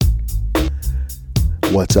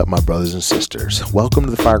What's up, my brothers and sisters? Welcome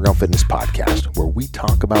to the Fireground Fitness Podcast, where we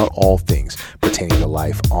talk about all things pertaining to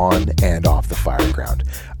life on and off the fireground.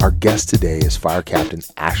 Our guest today is Fire Captain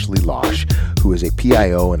Ashley Losch, who is a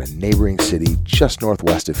PIO in a neighboring city just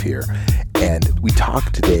northwest of here. And we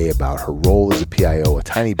talk today about her role as a PIO a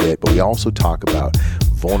tiny bit, but we also talk about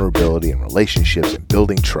vulnerability and relationships and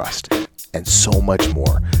building trust and so much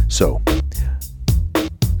more. So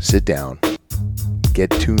sit down, get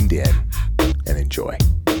tuned in, and enjoy.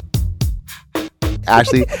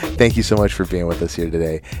 Ashley, thank you so much for being with us here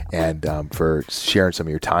today and for sharing some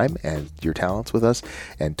of your time and your talents with us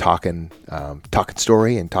and talking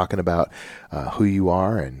story and talking about who you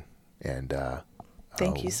are and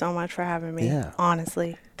thank you so much for having me. Yeah.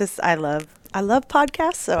 Honestly, I love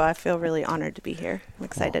podcasts, so I feel really honored to be here. I'm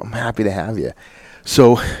excited. Well, I'm happy to have you.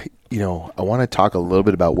 So, I want to talk a little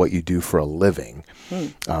bit about what you do for a living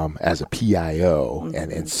as a PIO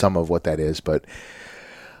and some of what that is. But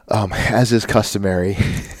as is customary,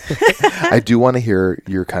 I do want to hear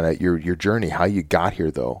your journey, how you got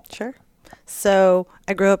here, though. Sure. So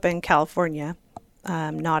I grew up in California,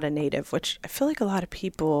 not a native, which I feel like a lot of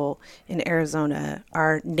people in Arizona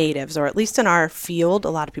are natives, or at least in our field, a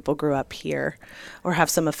lot of people grew up here or have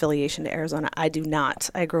some affiliation to Arizona. I do not.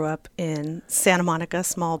 I grew up in Santa Monica,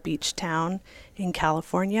 small beach town in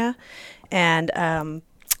California. And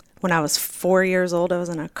when I was 4 years old, I was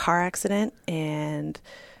in a car accident and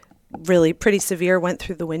really pretty severe, went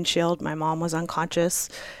through the windshield. My mom was unconscious.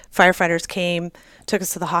 Firefighters came, took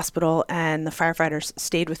us to the hospital, and the firefighters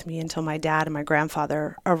stayed with me until my dad and my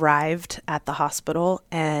grandfather arrived at the hospital.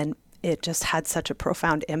 And it just had such a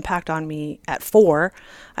profound impact on me. At 4,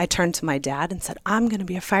 I turned to my dad and said, I'm going to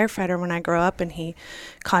be a firefighter when I grow up. And he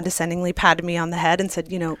condescendingly patted me on the head and said,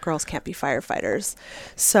 girls can't be firefighters.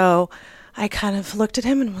 So I kind of looked at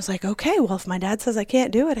him and was like, okay, well, if my dad says I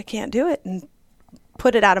can't do it, I can't do it. And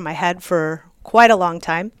put it out of my head for quite a long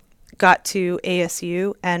time. Got to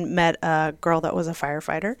ASU and met a girl that was a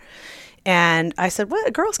firefighter. And I said,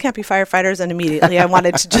 what? Girls can't be firefighters. And immediately I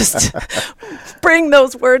wanted to just bring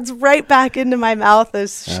those words right back into my mouth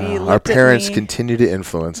as she looked at me. Our parents continue to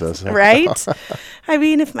influence us. Right? I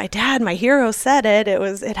mean, if my dad, my hero, said it,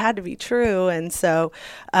 it had to be true. And so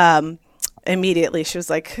immediately she was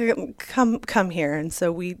like, come here. And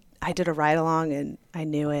so I did a ride along and I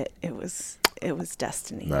knew it. It was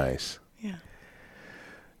destiny. Nice. Yeah.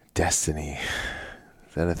 Destiny.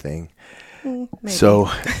 Is that a thing? Maybe. So,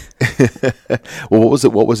 well,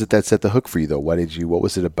 what was it that set the hook for you though? What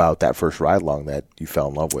was it about that first ride along that you fell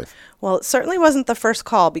in love with? Well, it certainly wasn't the first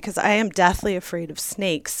call because I am deathly afraid of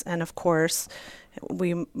snakes. And of course,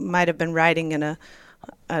 we might have been riding in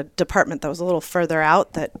a department that was a little further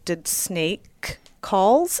out that did snake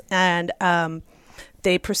calls. And,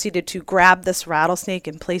 they proceeded to grab this rattlesnake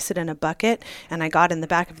and place it in a bucket. And I got in the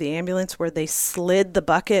back of the ambulance where they slid the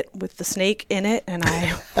bucket with the snake in it. And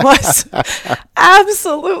I was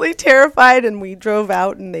absolutely terrified. And we drove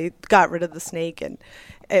out and they got rid of the snake. And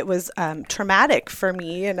it was traumatic for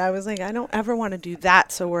me. And I was like, I don't ever want to do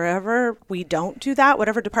that. So wherever we don't do that,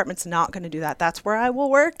 whatever department's not going to do that, that's where I will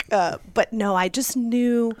work. But no, I just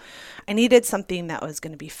knew I needed something that was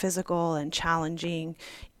going to be physical and challenging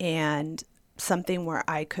and something where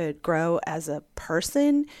I could grow as a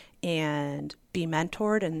person and be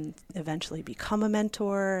mentored and eventually become a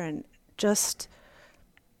mentor and just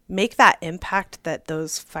make that impact that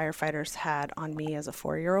those firefighters had on me as a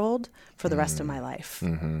 4-year-old for the rest of my life.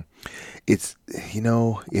 Mm-hmm. It's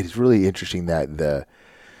really interesting that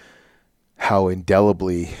how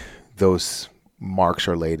indelibly those marks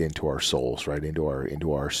are laid into our souls, right?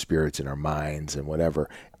 Into our spirits and our minds and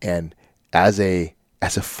whatever. And as a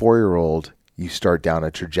 4-year-old, you start down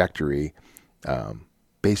a trajectory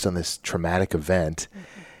based on this traumatic event,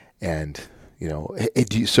 and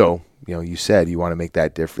you said you want to make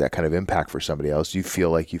that kind of impact for somebody else. Do you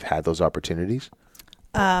feel like you've had those opportunities?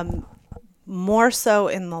 More so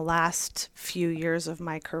in the last few years of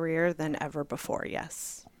my career than ever before.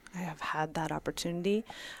 Yes, I have had that opportunity.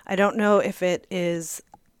 I don't know if it is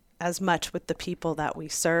as much with the people that we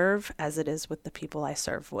serve as it is with the people I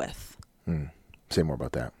serve with. Say more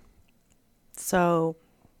about that. So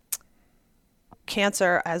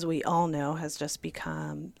cancer, as we all know, has just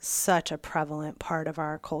become such a prevalent part of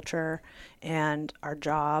our culture and our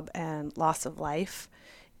job and loss of life.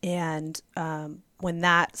 And when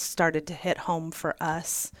that started to hit home for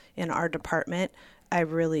us in our department, I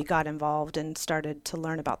really got involved and started to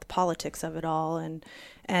learn about the politics of it all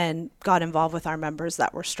and got involved with our members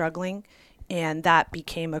that were struggling. And that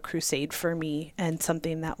became a crusade for me and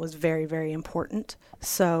something that was very, very important.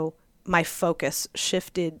 So my focus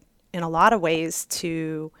shifted in a lot of ways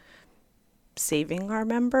to saving our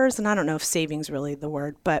members. And I don't know if saving's really the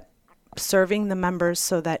word, but serving the members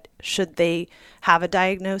so that should they have a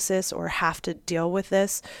diagnosis or have to deal with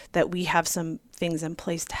this, that we have some things in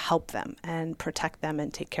place to help them and protect them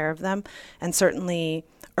and take care of them. And certainly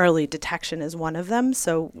early detection is one of them.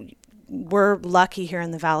 So we're lucky here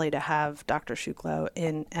in the Valley to have Dr. Shukla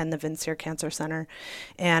and the Vincere Cancer Center.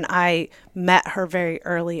 And I met her very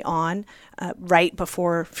early on, right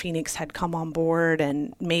before Phoenix had come on board,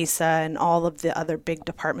 and Mesa and all of the other big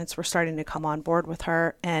departments were starting to come on board with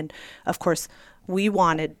her. And of course, we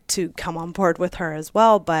wanted to come on board with her as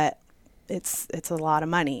well, but it's a lot of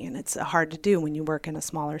money and it's hard to do when you work in a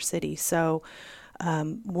smaller city. So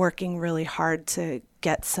working really hard to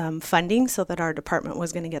get some funding so that our department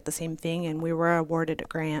was going to get the same thing. And we were awarded a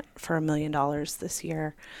grant for $1 million this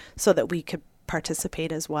year so that we could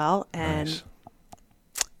participate as well. And Nice.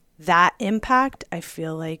 That impact, I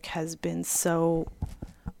feel like, has been so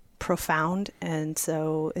profound. And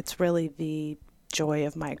so it's really the joy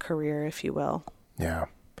of my career, if you will. Yeah.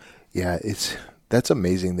 Yeah. That's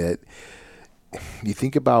amazing that you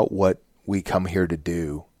think about what we come here to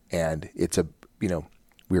do, and it's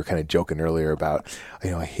we were kind of joking earlier about,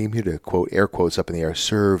 I came here to, quote, air quotes up in the air,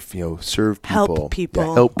 serve people. Help people.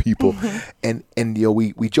 Yeah, help people. And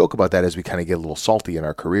we joke about that as we kind of get a little salty in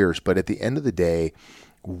our careers. But at the end of the day,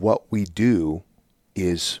 what we do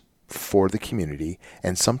is for the community.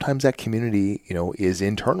 And sometimes that community, is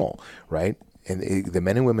internal, right? And the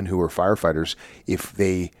men and women who are firefighters, if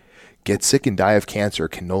they get sick and die of cancer,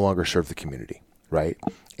 can no longer serve the community, right?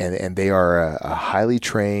 And they are a highly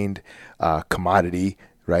trained commodity,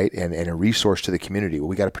 right? And a resource to the community. Well,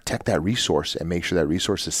 we got to protect that resource and make sure that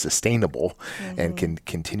resource is sustainable and can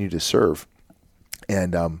continue to serve.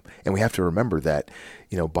 And we have to remember that,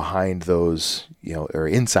 behind those, or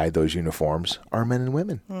inside those uniforms are men and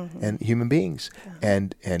women and human beings. Yeah.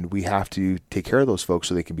 And we have to take care of those folks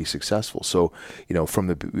so they can be successful. So,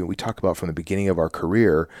 we talk about from the beginning of our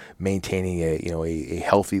career, maintaining a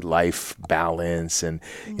healthy life balance and,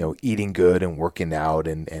 eating good and working out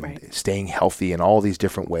and right. staying healthy in all these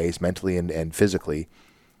different ways, mentally and physically.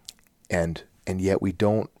 And yet we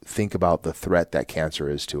don't think about the threat that cancer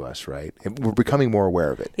is to us, right? And we're becoming more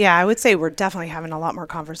aware of it. Yeah, I would say we're definitely having a lot more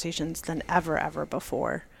conversations than ever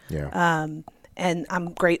before. Yeah. And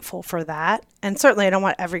I'm grateful for that. And certainly I don't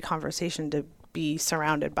want every conversation to be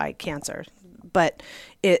surrounded by cancer. But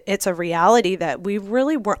it's a reality that we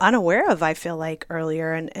really were unaware of, I feel like,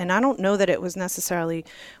 earlier. And I don't know that it was necessarily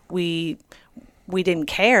we didn't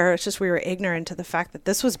care. It's just we were ignorant to the fact that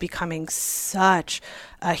this was becoming such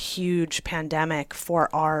a huge pandemic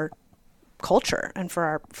for our culture and for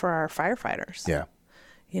our firefighters. Yeah.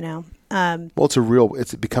 Well,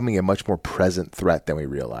 it's becoming a much more present threat than we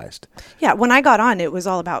realized. Yeah. When I got on, it was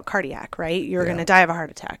all about cardiac, right? You're going to die of a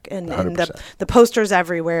heart attack. And the posters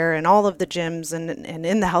everywhere and all of the gyms and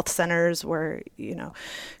in the health centers where,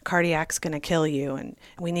 cardiac's going to kill you and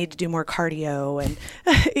we need to do more cardio.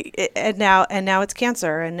 And now it's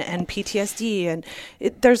cancer and PTSD. And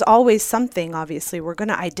there's always something, obviously. We're going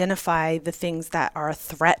to identify the things that are a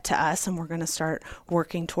threat to us, and we're going to start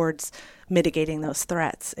working towards mitigating those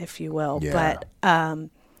threats, if you will. Yeah. But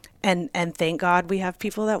and thank God we have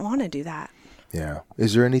people that want to do that. Yeah.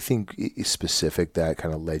 Is there anything specific that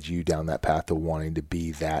kind of led you down that path of wanting to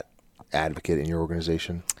be that advocate in your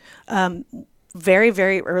organization? Very,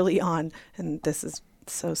 very early on, and this is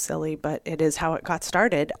so silly, but it is how it got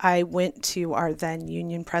started. I went to our then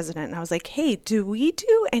union president and I was like, hey, do we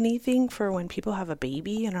do anything for when people have a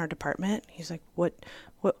baby in our department? He's like, what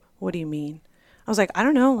do you mean? I was like, I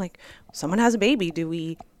don't know, like someone has a baby. Do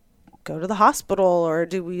we go to the hospital or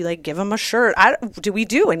do we give them a shirt? Do we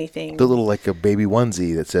do anything? The little like a baby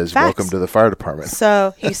onesie that says, Facts. Welcome to the fire department.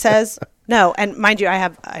 So he says, no. And mind you, I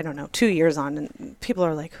have, 2 years on and people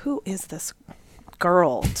are like, who is this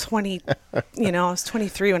girl? 20, I was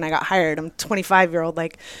 23 when I got hired. I'm 25-year-old.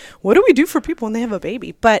 Like, what do we do for people when they have a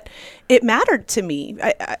baby? But it mattered to me.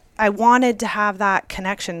 I wanted to have that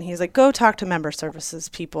connection. He's like, go talk to member services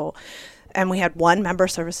people. And we had one member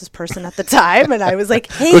services person at the time. And I was like,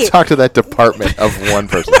 hey. Go talk to that department of one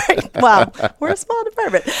person. Right. Well, we're a small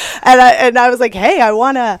department. And I was like, hey, I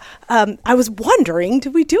want to, I was wondering,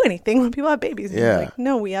 do we do anything when people have babies? And he was like,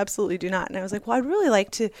 no, we absolutely do not. And I was like, well, I'd really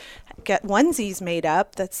like to get onesies made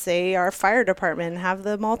up that say our fire department and have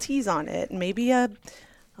the Maltese on it. And maybe a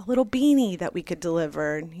little beanie that we could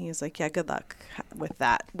deliver. And he was like, yeah, good luck with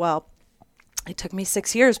that. Well, it took me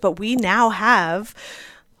 6 years, but we now have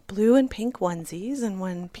blue and pink onesies, and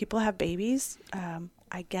when people have babies,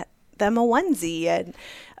 I get them a onesie. And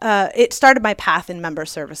it started my path in member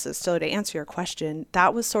services. So to answer your question,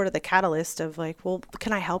 that was sort of the catalyst of like, well,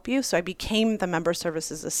 can I help you? So I became the member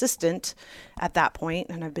services assistant at that point,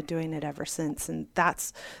 and I've been doing it ever since. And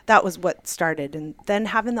that was what started. And then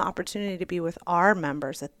having the opportunity to be with our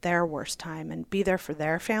members at their worst time and be there for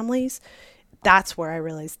their families, that's where I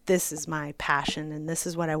realized this is my passion and this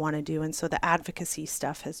is what I want to do. And so the advocacy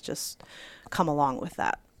stuff has just come along with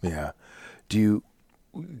that. Yeah. Do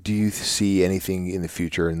you see anything in the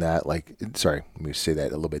future in that? Like, sorry, let me say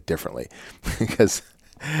that a little bit differently because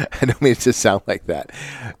I don't mean it to sound like that.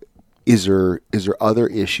 Is there other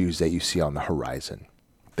issues that you see on the horizon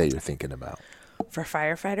that you're thinking about? For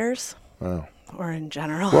firefighters? Oh. Or in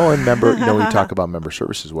general? Well, and we talk about member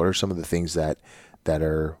services. What are some of the things that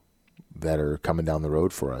are coming down the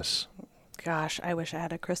road for us? Gosh, I wish I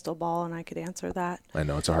had a crystal ball and I could answer that. I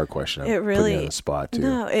know it's a hard question. It really, putting you on the spot too.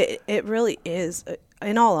 No, it really is.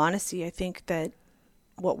 In all honesty, I think that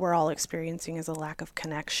what we're all experiencing is a lack of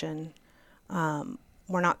connection.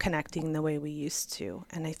 We're not connecting the way we used to.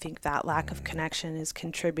 And I think that lack of connection is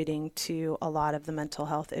contributing to a lot of the mental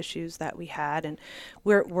health issues that we had. And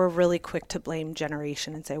we're really quick to blame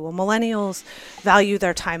generation and say, well, millennials value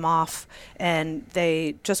their time off and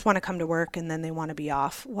they just want to come to work and then they want to be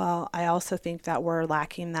off. Well, I also think that we're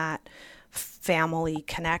lacking that family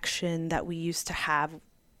connection that we used to have.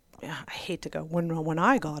 I hate to go when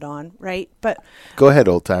I got on, right? But go ahead,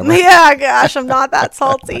 old timer. Yeah, gosh, I'm not that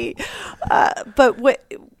salty. But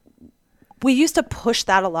we used to push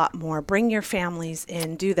that a lot more. Bring your families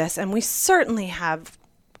in, do this, and we certainly have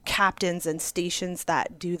captains and stations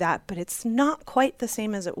that do that, but it's not quite the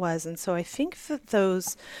same as it was. And so I think that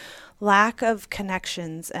those lack of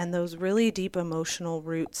connections and those really deep emotional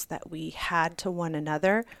roots that we had to one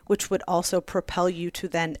another, which would also propel you to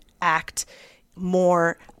then act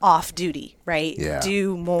more off duty, right? Yeah.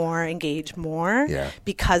 Do more, engage more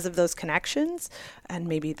because of those connections and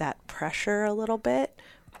maybe that pressure a little bit.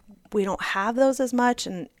 We don't have those as much.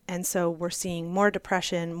 And so we're seeing more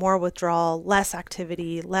depression, more withdrawal, less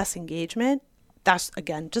activity, less engagement. That's,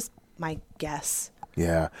 again, just my guess.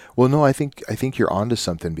 Yeah. Well, no, I think you're onto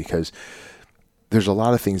something because there's a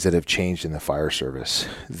lot of things that have changed in the fire service.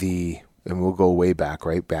 And we'll go way back,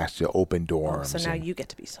 right? Back to open dorms. So now you get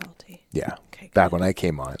to be salty. Yeah. Okay, back when I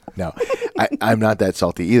came on. No, I'm not that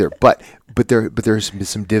salty either. But there's been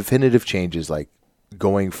some definitive changes, like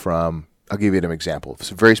going from, I'll give you an example.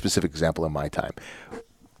 It's a very specific example in my time.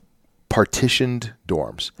 Partitioned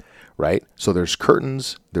dorms, right? So there's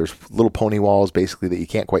curtains, there's little pony walls basically that you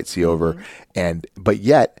can't quite see over. But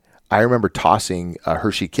yet, I remember tossing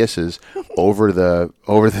Hershey Kisses over the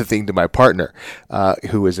thing to my partner,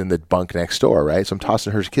 who was in the bunk next door, right? So I'm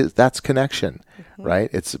tossing Hershey Kisses. That's connection, right?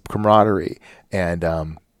 It's camaraderie. And,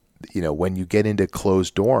 when you get into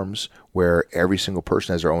closed dorms where every single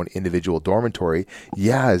person has their own individual dormitory,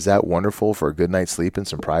 is that wonderful for a good night's sleep and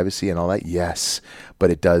some privacy and all that? Yes.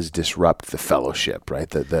 But it does disrupt the fellowship, right?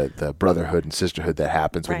 The brotherhood and sisterhood that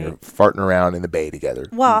happens when you're farting around in the bay together.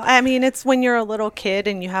 Well, I mean, it's when you're a little kid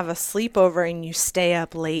and you have a sleepover and you stay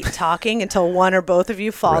up late talking until one or both of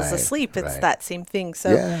you falls asleep. It's that same thing.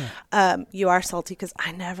 So you are salty because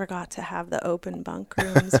I never got to have the open bunk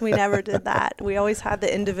rooms. We never did that. We always had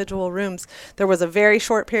the individual rooms. There was a very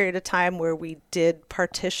short period of time where we did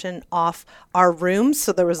partition off our rooms.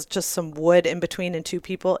 So there was just some wood in between and two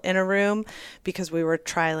people in a room because we were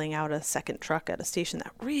trialing out a second truck at a station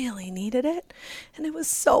that really needed it. And it was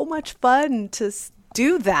so much fun to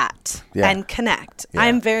do that and connect.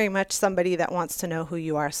 I'm very much somebody that wants to know who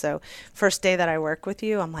you are. So first day that I work with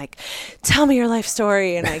you, I'm like, tell me your life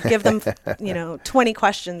story. And I give them, 20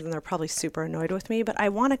 questions and they're probably super annoyed with me, but I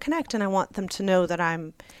want to connect and I want them to know that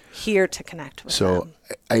I'm here to connect with them.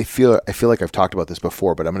 I feel like I've talked about this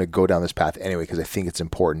before, but I'm going to go down this path anyway because I think it's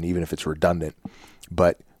important, even if it's redundant.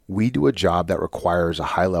 But we do a job that requires a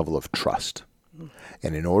high level of trust.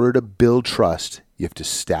 And in order to build trust, you have to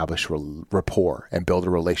establish rapport and build a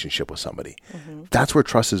relationship with somebody. That's where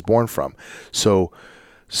trust is born from. So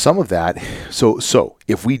some of that, so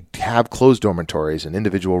if we have closed dormitories and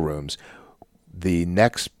individual rooms, the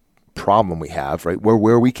next problem we have, right,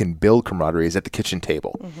 where we can build camaraderie is at the kitchen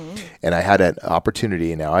table. And I had an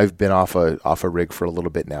opportunity, and now I've been off a rig for a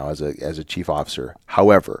little bit now as a chief officer.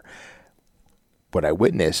 However, what I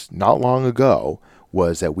witnessed not long ago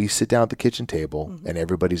was that we sit down at the kitchen table and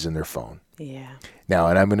everybody's in their phone. Yeah. Now,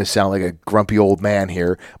 and I'm going to sound like a grumpy old man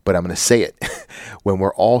here, but I'm going to say it. When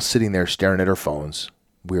we're all sitting there staring at our phones,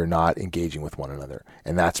 we're not engaging with one another.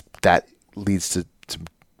 And that leads to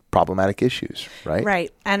problematic issues, right?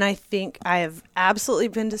 Right. And I think I have absolutely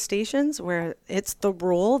been to stations where it's the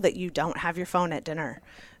rule that you don't have your phone at dinner,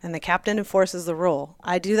 and the captain enforces the rule.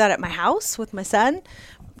 I do that at my house with my son.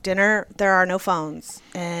 Dinner, there are no phones,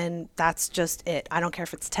 and that's just it. I don't care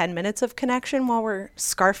if it's 10 minutes of connection while we're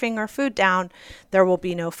scarfing our food down, there will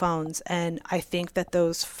be no phones. And I think that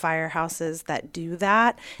those firehouses that do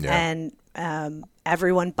that and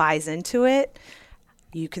everyone buys into it,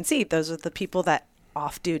 you can see those are the people that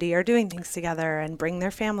off duty are doing things together and bring their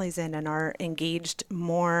families in and are engaged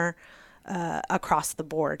more across the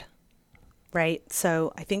board. Right.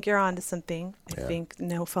 So I think you're onto something. I think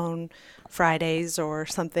no phone Fridays or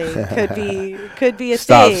something could be a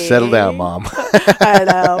Stop, thing. settle down, Mom. I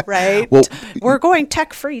know, right? Well, we're going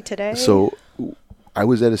tech free today. So I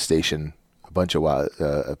was at a station a bunch of while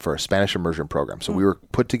for a Spanish immersion program. So we were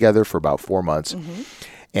put together for about 4 months.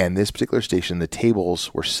 And this particular station, the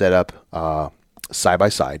tables were set up side by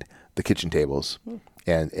side, the kitchen tables.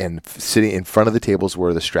 And sitting in front of the tables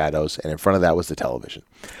were the stratos, and in front of that was the television.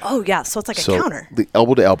 Oh, yeah. So it's like a counter. The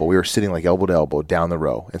elbow to elbow. We were sitting like elbow to elbow down the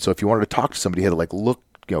row. And so if you wanted to talk to somebody, you had to like look,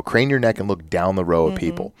 crane your neck and look down the row of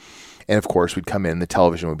people. And of course, we'd come in, the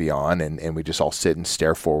television would be on, and we'd just all sit and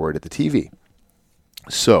stare forward at the TV.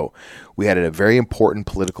 So we had a very important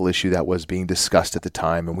political issue that was being discussed at the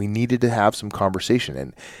time, and we needed to have some conversation.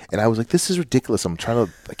 And I was like, this is ridiculous. I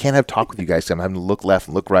can't have talk with you guys. I'm having to look left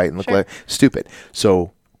and look right and look left. Stupid.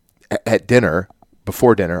 So at dinner,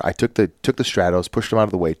 before dinner, I took the stratos, pushed them out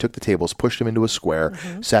of the way, took the tables, pushed them into a square,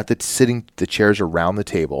 sat the chairs around the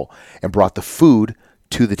table, and brought the food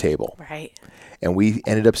to the table. Right. And we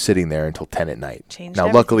ended up sitting there until 10 at night. Changed now,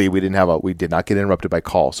 everything. luckily, we did not get interrupted by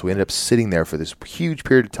calls. So we ended up sitting there for this huge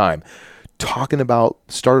period of time,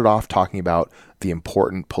 started off talking about the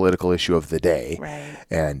important political issue of the day. Right.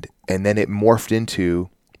 And then it morphed into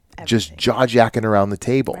just jaw-jacking around the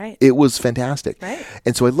table. Right. It was fantastic. Right.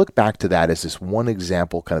 And so I look back to that as this one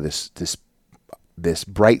example, kind of this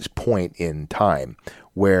bright point in time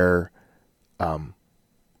where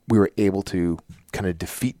we were able to kind of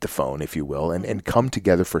defeat the phone, if you will, and come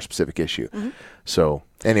together for a specific issue. So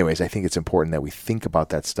anyways, I think it's important that we think about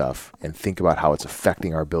that stuff and think about how it's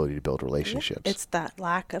affecting our ability to build relationships. It's that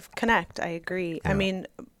lack of connect. I agree. Yeah. I mean,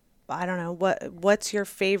 I don't know, what's your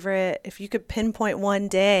favorite, if you could pinpoint one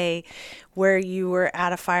day where you were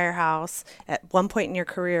at a firehouse at one point in your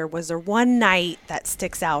career, was there one night that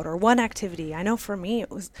sticks out or one activity? I know for me, it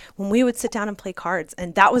was when we would sit down and play cards,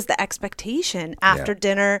 and that was the expectation. After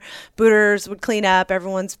dinner, booters would clean up,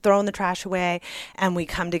 everyone's throwing the trash away, and we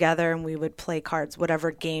come together and we would play cards,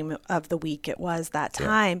 whatever game of the week it was that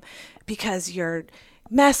time, because you're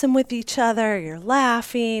messing with each other, you're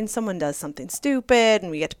laughing, someone does something stupid,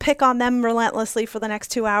 and we get to pick on them relentlessly for the next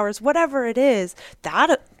 2 hours. Whatever it is,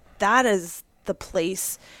 that is the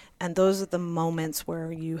place, and those are the moments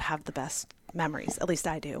where you have the best memories. At least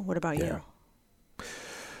I do. What about you?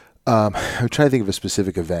 I'm trying to think of a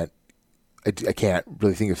specific event. I can't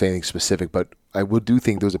really think of anything specific, but I do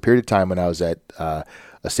think there was a period of time when I was at a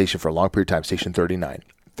station for a long period of time, Station 39.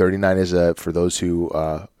 39 is for those who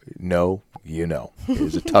know, it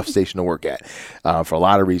is a tough station to work at for a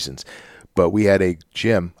lot of reasons. But we had a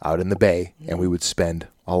gym out in the bay, and we would spend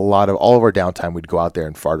all of our downtime. We'd go out there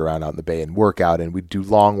and fart around out in the bay and work out, and we'd do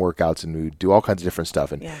long workouts, and we'd do all kinds of different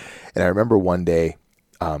stuff. And I remember one day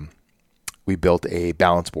we built a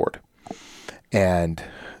balance board, and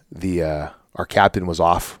our captain was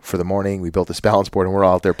off for the morning. We built this balance board, and we're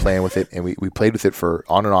all out there playing with it, and we played with it for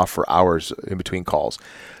on and off for hours in between calls.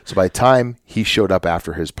 So by the time he showed up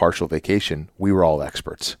after his partial vacation, we were all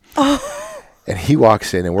experts. And he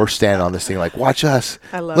walks in, and we're standing on this thing like, watch us.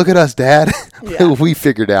 Look at us, Dad. We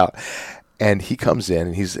figured out. And he comes in,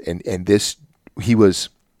 and he was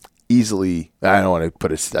easily, I don't want to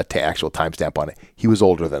put an actual timestamp on it. He was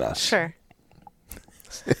older than us. Sure.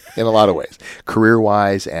 In a lot of ways,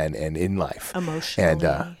 career-wise and in life.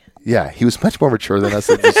 Emotionally. And he was much more mature than us,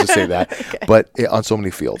 just to say that, but on so many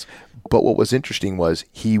fields. But what was interesting was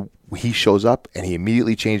he shows up, and he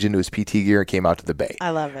immediately changed into his PT gear and came out to the bay. I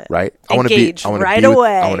love it. Right? Engaged right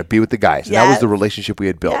away. I want to be with the guys. And that was the relationship we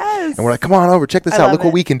had built. Yes. And we're like, come on over, check this out. Look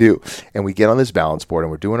what we can do. And we get on this balance board,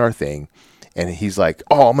 and we're doing our thing. And he's like,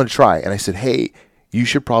 oh, I'm going to try. And I said, hey, you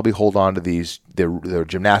should probably hold on to the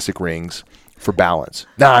gymnastic rings for balance.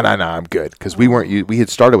 No, I'm good. Because we had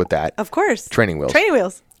started with that. Of course. Training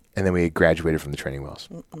wheels. And then we graduated from the training wheels.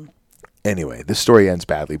 Anyway, this story ends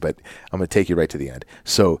badly, but I'm going to take you right to the end.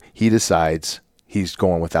 So he decides he's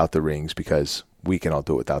going without the rings because we can all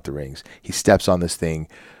do it without the rings. He steps on this thing,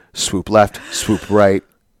 swoop left, swoop right.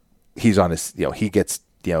 He's on his, he gets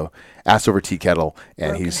ass over tea kettle,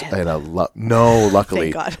 and Broken he's hip. in a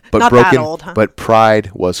luckily, Thank God. but Not broken, that old, huh? but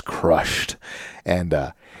pride was crushed,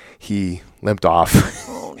 and he limped off,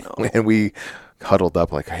 Oh no. and we huddled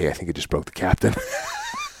up like, hey, I think it just broke the captain.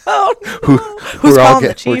 Oh no. Who's calling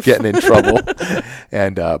the chief? We're getting in trouble.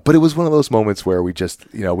 And but it was one of those moments where we just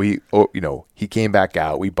he came back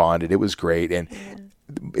out, we bonded, it was great. And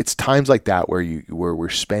it's times like that where we're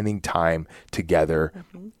spending time together,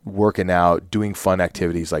 working out, doing fun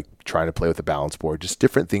activities like trying to play with the balance board, just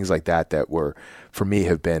different things like that were, for me,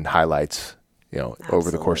 have been highlights over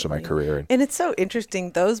the course of my career. And it's so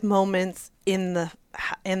interesting, those moments in the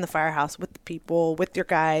firehouse with the people, with your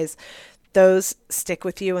guys, those stick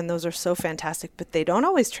with you, and those are so fantastic, but they don't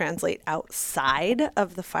always translate outside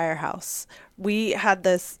of the firehouse. We had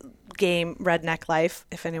this game, Redneck Life.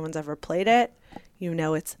 If anyone's ever played it,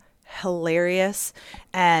 it's hilarious.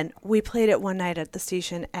 And we played it one night at the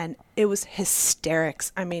station, and it was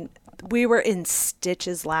hysterics. I mean, we were in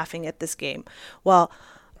stitches laughing at this game. Well,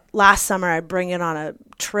 last summer I bring it on a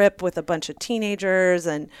trip with a bunch of teenagers,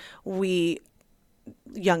 and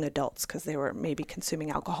young adults, because they were maybe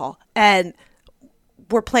consuming alcohol, and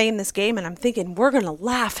we're playing this game, and I'm thinking, we're going to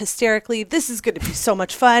laugh hysterically. This is going to be so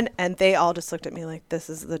much fun. And they all just looked at me like, this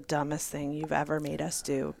is the dumbest thing you've ever made us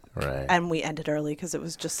do. Right. And we ended early because it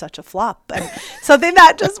was just such a flop. And something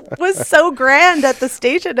that just was so grand at the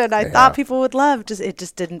station, and I thought people would love, it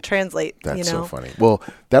just didn't translate. That's so funny. Well,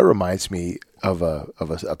 that reminds me of a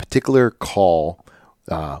particular call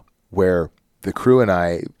where the crew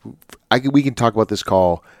and we can talk about this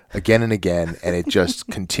call again and again, and it just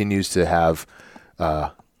continues to have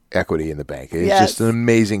equity in the bank. It's just an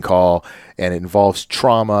amazing call, and it involves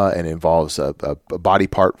trauma, and it involves a body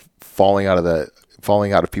part falling out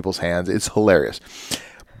of people's hands. It's hilarious.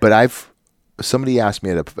 But somebody asked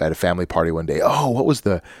me at a family party one day, oh, what was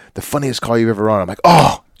the funniest call you've ever run? I'm like,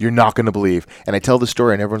 oh, you're not going to believe. And I tell the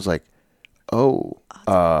story, and everyone's like, oh,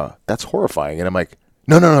 that's horrifying. And I'm like,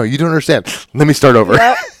 no, you don't understand. Let me start over.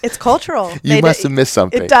 Yep, it's cultural. You must have missed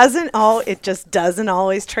something. It just doesn't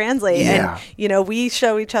always translate. Yeah. And, we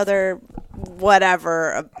show each other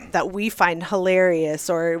whatever that we find hilarious,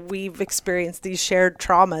 or we've experienced these shared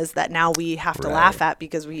traumas that now we have to laugh at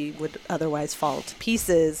because we would otherwise fall to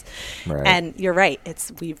pieces. Right. And you're right.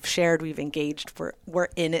 We've shared, we've engaged, we're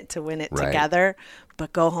in it to win it together.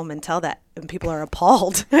 But go home and tell that, and people are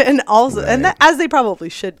appalled, and also, as they probably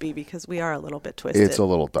should be, because we are a little bit twisted. It's a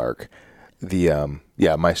little dark.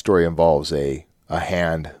 My story involves a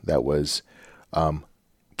hand that was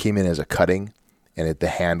came in as a cutting, and the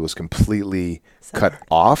hand was completely cut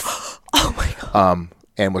off. Oh my God.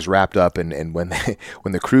 And was wrapped up, and when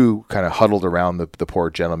the crew kind of huddled around the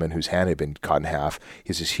poor gentleman whose hand had been cut in half, he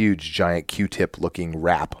has this huge giant Q-tip looking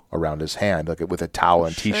wrap around his hand, like with a towel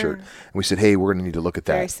and T-shirt. And we said, hey, we're going to need to look at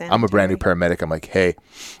that. I'm a brand new paramedic. I'm like, hey,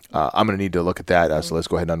 I'm going to need to look at that. So let's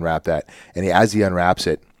go ahead and unwrap that. And as he unwraps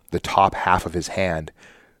it, the top half of his hand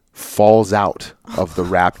falls out of the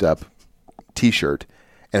wrapped up T-shirt.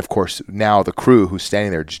 And of course, now the crew who's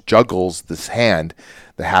standing there just juggles this hand,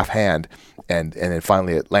 the half hand, and then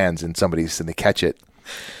finally it lands and they catch it.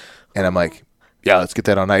 And I'm like, yeah, let's get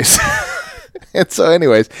that on ice. And so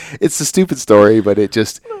anyways, it's a stupid story, but it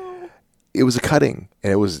was a cutting,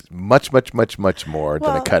 and it was much, much, much, much more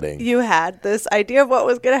than a cutting. You had this idea of what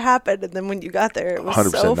was going to happen, and then when you got there, it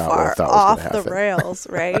was so far off the rails,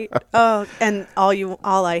 right? Oh, and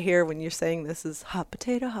all I hear when you're saying this is hot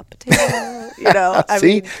potato. I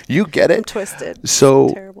mean, you get it. I'm twisted. So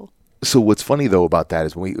terrible. So what's funny though about that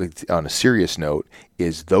is on a serious note,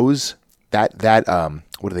 is that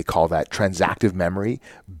what do they call that? Transactive memory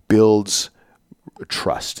builds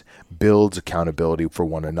trust, builds accountability for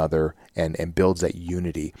one another, and builds that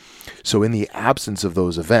unity. So in the absence of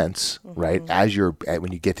those events, right,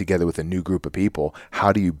 when you get together with a new group of people,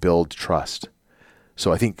 how do you build trust?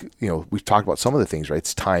 So I think, we've talked about some of the things, right?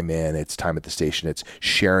 It's time it's time at the station, it's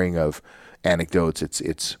sharing of anecdotes,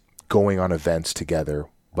 it's going on events together.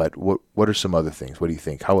 But what are some other things? What do you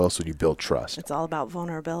think? How else would you build trust? It's all about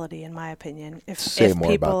vulnerability, in my opinion. If more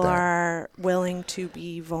people about that. are willing to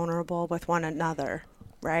be vulnerable with one another,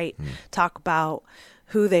 right? Talk about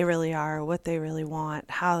who they really are, what they really want,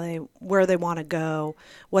 where they want to go,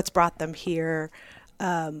 what's brought them here,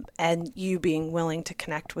 and you being willing to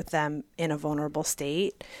connect with them in a vulnerable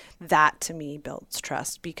state. That to me builds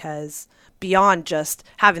trust, because beyond just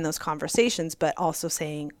having those conversations, but also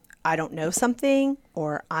saying, I don't know something,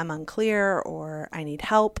 or I'm unclear, or I need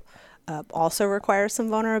help, also requires some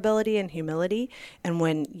vulnerability and humility. And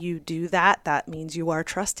when you do that, that means you are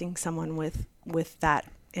trusting someone with that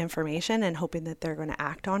information and hoping that they're going to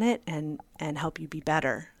act on it and help you be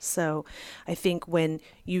better. So I think when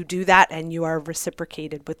you do that and you are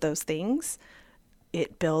reciprocated with those things,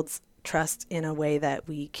 it builds trust in a way that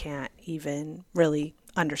we can't even really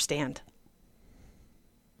understand.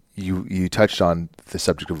 You touched on the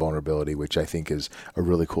subject of vulnerability, which I think is a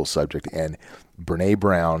really cool subject. And Brene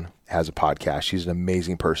Brown has a podcast. She's an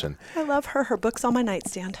amazing person. I love her. Her book's on my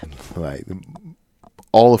nightstand. Right.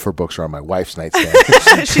 All of her books are on my wife's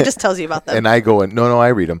nightstand. She just tells you about them. And I go and no, I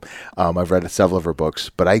read them. I've read several of her books,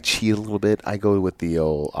 but I cheat a little bit. I go with the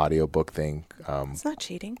old audiobook thing. It's not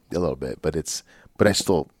cheating. A little bit, but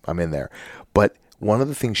I'm in there. But one of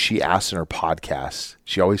the things she asks in her podcast,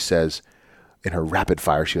 she always says in her rapid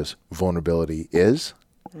fire, she goes, vulnerability is.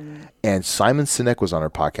 And Simon Sinek was on her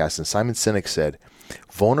podcast, and Simon Sinek said,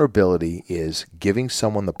 vulnerability is giving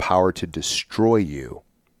someone the power to destroy you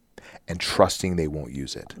and trusting they won't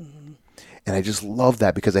use it. And I just love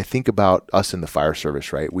that because I think about us in the fire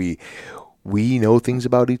service, right? We know things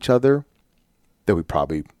about each other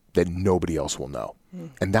that nobody else will know.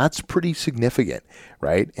 And that's pretty significant,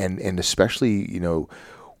 right? And especially,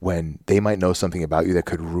 when they might know something about you that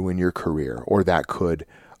could ruin your career or that could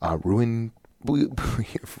ruin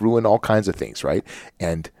all kinds of things, right?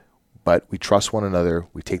 But we trust one another.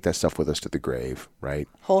 We take that stuff with us to the grave, right?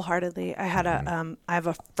 Wholeheartedly. I have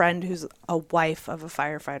a friend who's a wife of a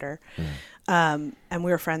firefighter. And we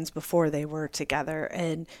were friends before they were together.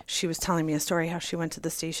 And she was telling me a story how she went to the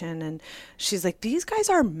station and she's like, these guys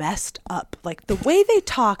are messed up. Like the way they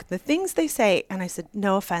talk, the things they say. And I said,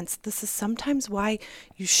 no offense. This is sometimes why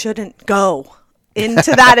you shouldn't go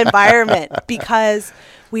into that environment because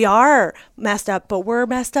we are messed up, but we're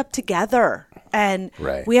messed up together. And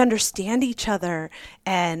we understand each other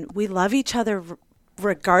and we love each other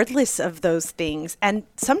regardless of those things. And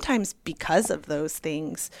sometimes because of those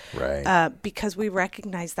things, because we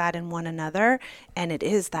recognize that in one another. And it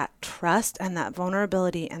is that trust and that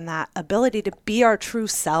vulnerability and that ability to be our true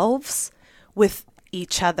selves with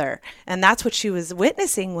each other. And that's what she was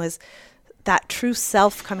witnessing, was that true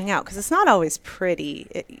self coming out. Because it's not always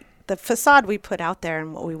pretty. The facade we put out there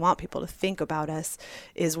and what we want people to think about us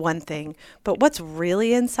is one thing, but what's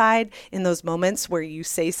really inside in those moments where you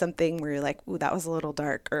say something where you're like, ooh, that was a little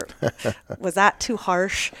dark, or was that too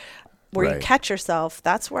harsh, where you catch yourself,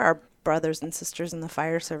 that's where our brothers and sisters in the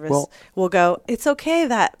fire service will go, it's okay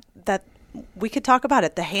that we could talk about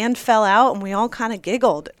it. The hand fell out and we all kind of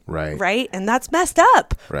giggled. Right. And that's messed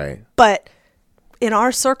up. But in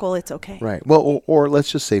our circle, it's okay. Right. Well, or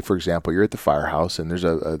let's just say, for example, you're at the firehouse and there's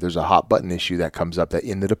a hot button issue that comes up that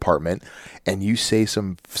in the department, and you say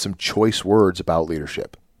some choice words about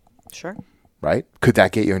leadership. Sure. Right? Could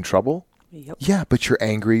that get you in trouble? Yep. Yeah, but you're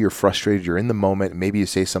angry, you're frustrated, you're in the moment. Maybe you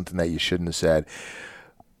say something that you shouldn't have said.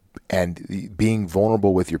 And being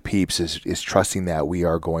vulnerable with your peeps is trusting that we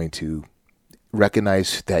are going to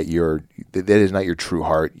recognize that that is not your true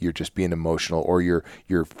heart. You're just being emotional, or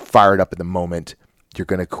you're fired up in the moment. You're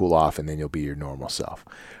going to cool off and then you'll be your normal self,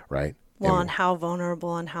 right? Well, and how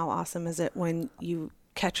vulnerable and how awesome is it when you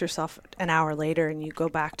catch yourself an hour later and you go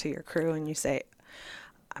back to your crew and you say,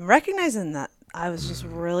 I'm recognizing that I was just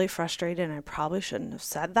really frustrated and I probably shouldn't have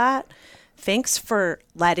said that. Thanks for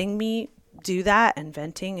letting me do that and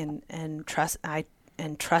venting and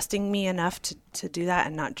trusting me enough to do that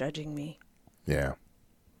and not judging me. Yeah.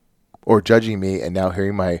 Or judging me and now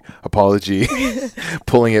hearing my apology,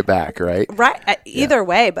 pulling it back, right? Right. Either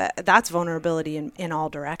way, but that's vulnerability in all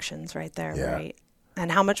directions right there, right?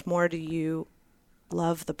 And how much more do you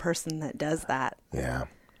love the person that does that? Yeah.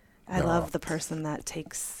 I love the person that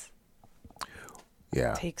takes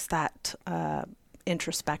that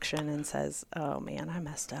introspection and says, oh man, I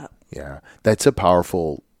messed up. Yeah. That is a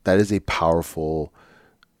powerful,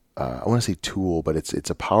 I want to say tool, but it's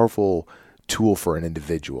a powerful tool for an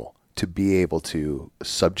individual to be able to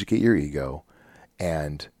subjugate your ego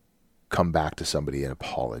and come back to somebody and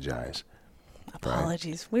apologize.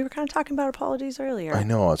 Apologies. Right? We were kind of talking about apologies earlier. I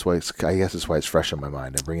know. I guess that's why it's fresh on my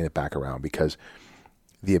mind. I'm bringing it back around because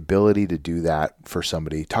the ability to do that for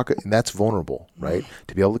somebody, and that's vulnerable, right?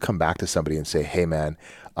 To be able to come back to somebody and say, hey man,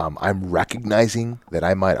 I'm recognizing that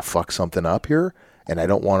I might have fucked something up here and I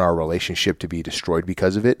don't want our relationship to be destroyed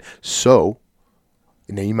because of it. So,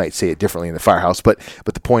 and then you might say it differently in the firehouse, but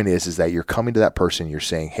the point is that you're coming to that person, you're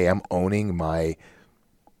saying, hey, I'm owning my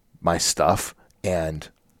stuff and,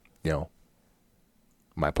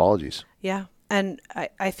 my apologies. Yeah. And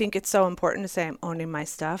I think it's so important to say I'm owning my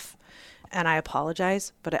stuff and I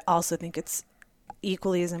apologize, but I also think it's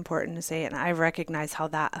equally as important to say, and I recognize how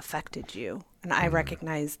that affected you. And I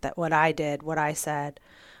recognize that what I did, what I said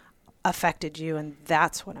affected you. And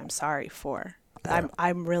that's what I'm sorry for. Yeah.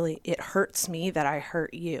 It hurts me that I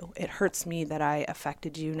hurt you. It hurts me that I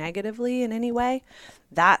affected you negatively in any way.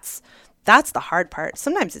 That's the hard part.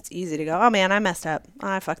 Sometimes it's easy to go, oh man, I messed up.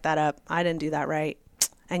 I fucked that up. I didn't do that right.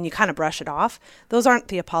 And you kind of brush it off. Those aren't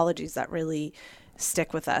the apologies that really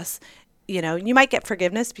stick with us. You might get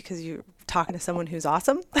forgiveness because you're talking to someone who's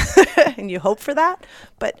awesome and you hope for that.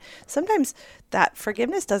 But sometimes that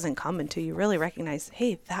forgiveness doesn't come until you really recognize,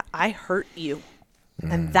 hey, that I hurt you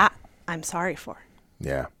and that I'm sorry for.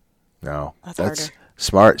 Yeah. No, that's harder.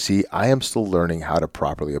 Smart. See, I am still learning how to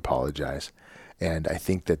properly apologize. And I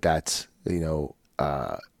think that's,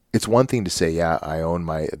 it's one thing to say, yeah, I own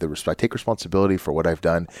I take responsibility for what I've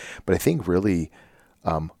done. But I think really,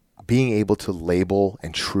 being able to label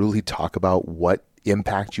and truly talk about what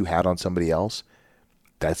impact you had on somebody else,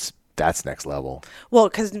 that's next level. Well,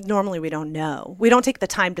 because normally we don't know. We don't take the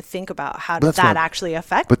time to think about how did that actually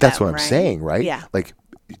affect But that's them, what I'm saying, right? Yeah. Like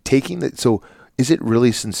so is it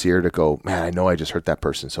really sincere to go, man, I know I just hurt that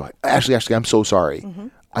person. So Ashley, I'm so sorry. Mm-hmm.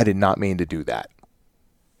 I did not mean to do that.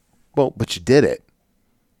 Well, but you did it.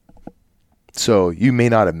 So you may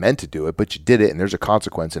not have meant to do it, but you did it, and there's a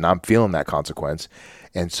consequence, and I'm feeling that consequence.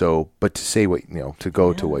 And so, but to say to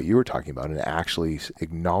go to what you were talking about and actually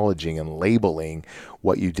acknowledging and labeling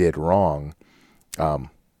what you did wrong,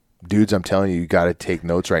 dudes, I'm telling you got to take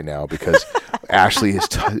notes right now because Ashley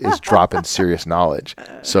is dropping serious knowledge.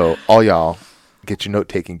 So all y'all, get your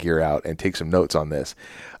note-taking gear out and take some notes on this.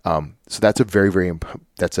 So that's a very,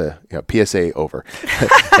 that's a PSA over.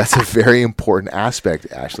 That's a very important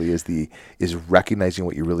aspect, Ashley, is recognizing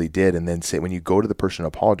what you really did. And then when you go to the person to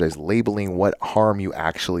apologize, labeling what harm you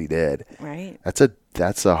actually did. Right.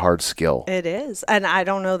 That's a hard skill. It is. And I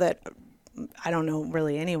don't know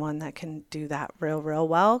really anyone that can do that real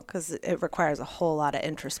well because it requires a whole lot of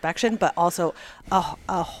introspection, but also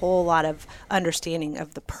a whole lot of understanding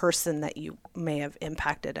of the person that you may have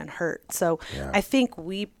impacted and hurt. So I think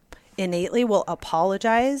we innately will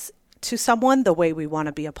apologize to someone the way we want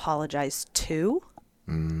to be apologized to.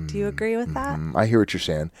 Do you agree with that? I hear what you're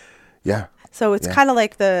saying. Yeah. So it's kind of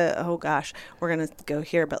like we're going to go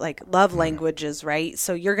here, but like love languages, right?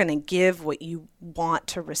 So you're going to give what you want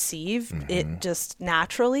to receive, it just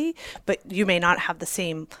naturally, but you may not have the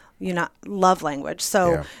same, love language.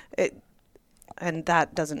 So and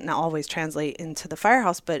that doesn't always translate into the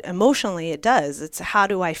firehouse, but emotionally it does. It's how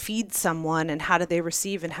do I feed someone and how do they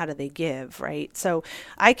receive and how do they give, right? So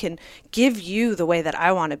I can give you the way that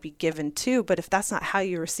I want to be given to, but if that's not how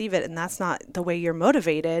you receive it and that's not the way you're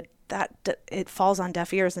motivated, that it falls on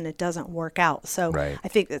deaf ears and it doesn't work out. So I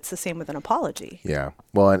think it's the same with an apology. Yeah.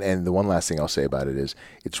 Well, and the one last thing I'll say about it is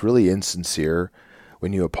it's really insincere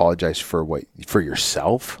when you apologize for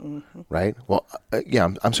yourself, right? Well,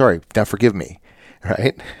 I'm sorry. Now forgive me,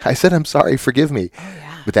 right? I said I'm sorry. Forgive me. Oh,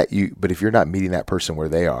 yeah. But if you're not meeting that person where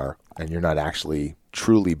they are and you're not actually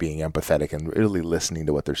truly being empathetic and really listening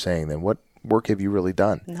to what they're saying, then what work have you really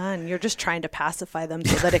done? None. You're just trying to pacify them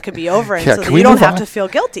so that it could be over and so that you don't have to feel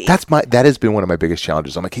guilty. That has been one of my biggest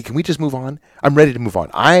challenges. I'm like, hey, can we just move on? I'm ready to move on.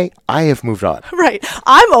 I have moved on. Right.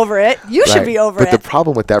 I'm over it. You should be over it. But the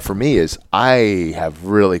problem with that for me is I have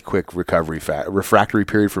really quick recovery. Refractory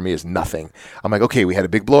period for me is nothing. I'm like, okay, we had a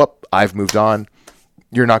big blow up. I've moved on.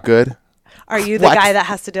 You're not good. Are you the guy that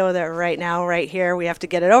has to deal with it right now, right here? We have to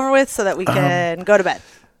get it over with so that we can go to bed.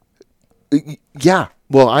 Yeah.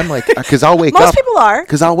 Well, I'm like, because I'll wake up. Most people are.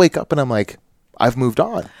 Because I'll wake up and I'm like, I've moved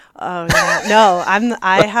on. Oh, yeah. No,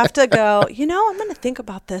 I have to go, I'm going to think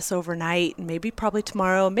about this overnight and probably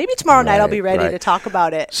tomorrow. Maybe tomorrow night I'll be ready to talk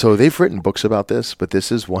about it. So they've written books about this, but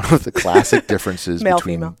this is one of the classic differences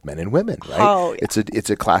between men and women, right? Oh, yeah. It's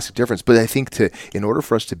a classic difference. But I think in order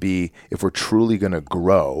for us to be, if we're truly going to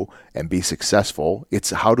grow and be successful, it's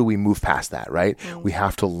how do we move past that, right? We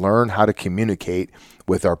have to learn how to communicate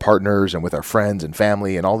with our partners and with our friends and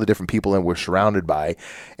family and all the different people that we're surrounded by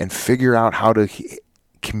and figure out how to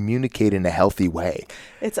communicate in a healthy way.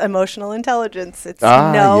 It's emotional intelligence. It's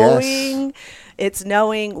knowing yes. It's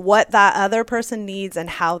knowing what that other person needs and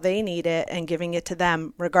how they need it and giving it to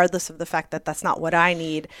them regardless of the fact that that's not what I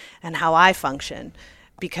need and how I function.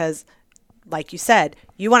 Because like you said,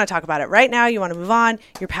 you want to talk about it right now, you want to move on,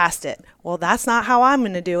 you're past it. Well, that's not how I'm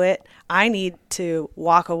going to do it. I need to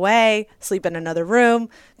walk away, sleep in another room,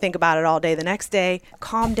 think about it all day the next day,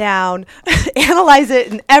 calm down, analyze it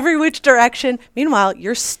in every which direction. Meanwhile,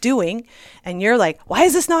 you're stewing and you're like, why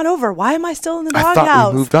is this not over? Why am I still in the doghouse? I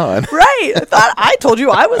thought we moved on. Right. I told you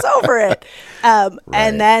I was over it. Right.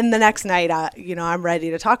 And then the next night, I'm ready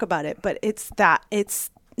to talk about it. But it's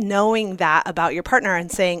knowing that about your partner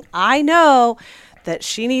and saying, I know that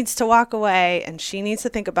she needs to walk away and she needs to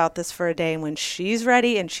think about this for a day. And when she's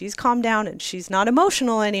ready and she's calmed down and she's not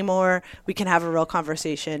emotional anymore, we can have a real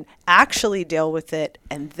conversation, actually deal with it,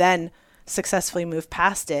 and then successfully move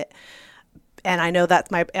past it. And I know that's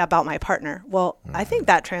about my partner. Well, I think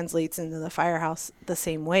that translates into the firehouse the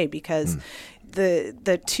same way, because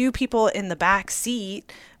the two people in the back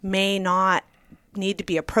seat may not need to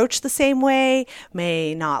be approached the same way,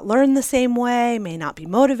 may not learn the same way, may not be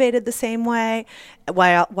motivated the same way.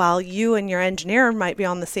 While you and your engineer might be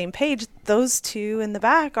on the same page, those two in the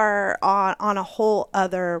back are on a whole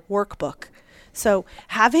other workbook. So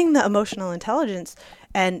having the emotional intelligence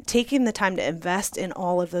and taking the time to invest in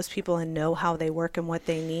all of those people and know how they work and what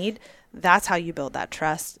they need, that's how you build that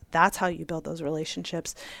trust. That's how you build those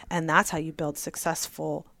relationships. And that's how you build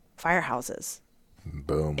successful firehouses.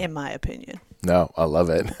 Boom. In my opinion. No, I love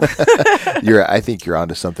it. I think you're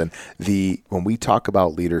onto something. When we talk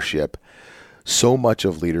about leadership, so much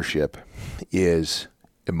of leadership is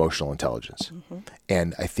emotional intelligence.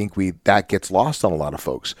 And I think that gets lost on a lot of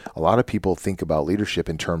folks. A lot of people think about leadership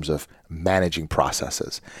in terms of managing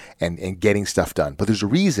processes and getting stuff done. But there's a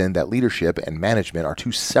reason that leadership and management are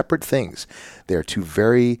two separate things. They're two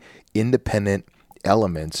very independent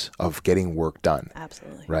elements of getting work done.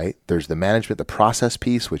 Absolutely. Right? There's the management, the process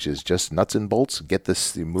piece, which is just nuts and bolts. Get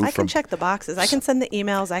this move. I can check the boxes. I can send the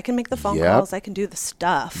emails. I can make the phone calls. I can do the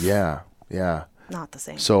stuff. Yeah. Not the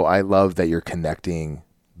same. So I love that you're connecting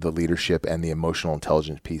the leadership and the emotional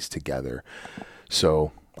intelligence piece together.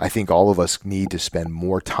 So I think all of us need to spend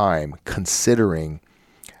more time considering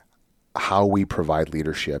how we provide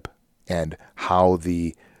leadership and how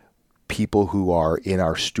the people who are in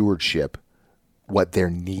our stewardship, what their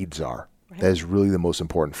needs are. Right. That is really the most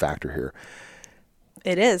important factor here.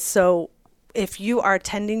 It is. So if you are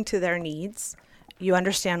tending to their needs, you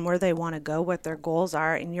understand where they want to go, what their goals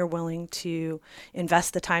are, and you're willing to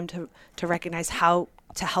invest the time to recognize how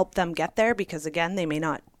to help them get there, because again, they may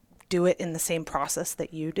not do it in the same process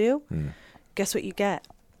that you do. Guess what you get?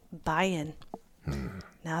 Buy-in.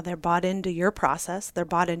 Now they're bought into your process, they're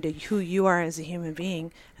bought into who you are as a human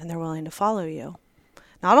being, and they're willing to follow you.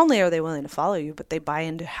 Not only are they willing to follow you, but they buy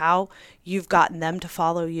into how you've gotten them to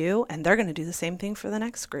follow you, and they're going to do the same thing for the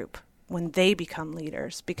next group when they become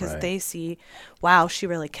leaders, because they see, wow, she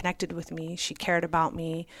really connected with me. She cared about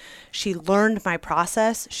me. She learned my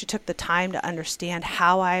process. She took the time to understand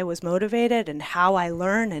how I was motivated and how I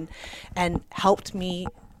learn, and helped me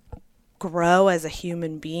grow as a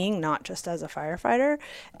human being, not just as a firefighter,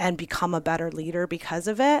 and become a better leader because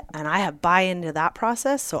of it. And I have buy into that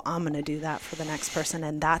process, so I'm going to do that for the next person.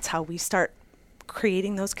 And that's how we start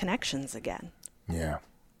creating those connections again. Yeah.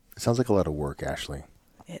 It sounds like a lot of work, Ashley.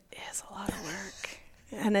 It is a lot of work.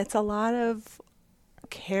 And it's a lot of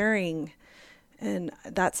caring. And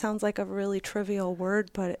that sounds like a really trivial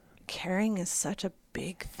word, but caring is such a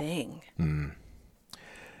big thing.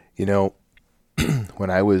 You know, when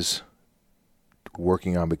I was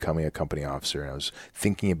working on becoming a company officer, and I was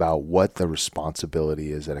thinking about what the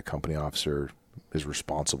responsibility is that a company officer is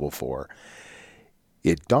responsible for,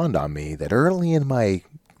 it dawned on me that early in my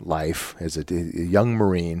life as a young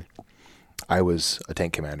Marine, I was a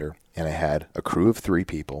tank commander, and I had a crew of 3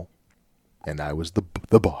 people, and I was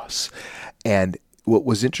the boss. And what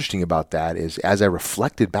was interesting about that is, as I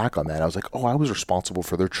reflected back on that, I was like, oh, I was responsible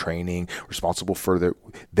for their training, responsible for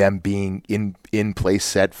them being in place,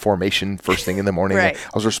 set formation first thing in the morning. Right.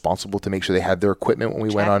 I was responsible to make sure they had their equipment when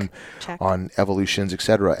we went on evolutions,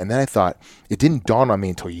 etc. And then I thought, it didn't dawn on me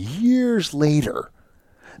until years later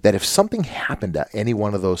that if something happened to any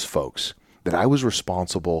one of those folks, that I was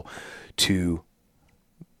responsible to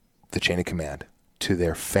the chain of command, to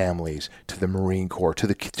their families, to the Marine Corps, to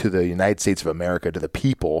the United States of America, to the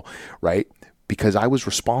people, right? Because I was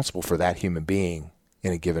responsible for that human being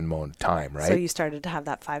in a given moment of time, right? So you started to have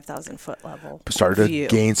that 5,000-foot level started view.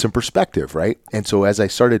 To gain some perspective, right? And so as I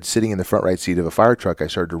started sitting in the front right seat of a fire truck, I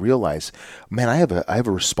started to realize, man, I have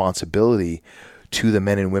a responsibility to the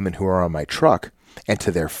men and women who are on my truck, and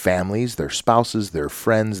to their families, their spouses, their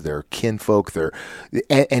friends, their kinfolk,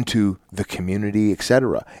 and to the community,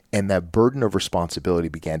 etc. And that burden of responsibility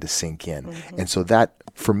began to sink in. Mm-hmm. And so that,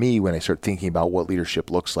 for me, when I start thinking about what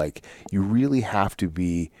leadership looks like, you really have to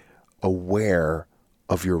be aware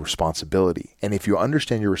of your responsibility. And if you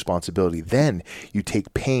understand your responsibility, then you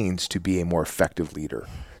take pains to be a more effective leader.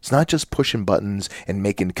 It's not just pushing buttons and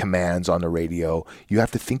making commands on the radio. You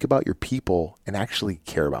have to think about your people and actually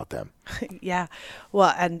care about them. Yeah.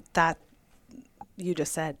 Well, and that you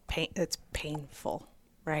just said, it's painful,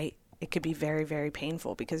 right? It could be very, very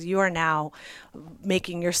painful, because you are now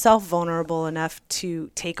making yourself vulnerable enough to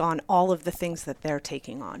take on all of the things that they're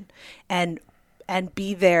taking on. And and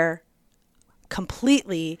be there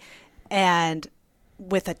completely and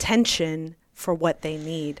with attention for what they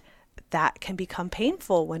need. That can become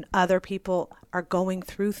painful when other people are going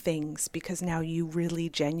through things because now you really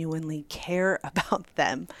genuinely care about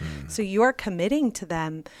them. So you're committing to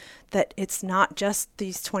them that it's not just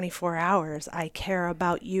these 24 hours. I care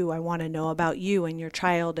about you. I want to know about you and your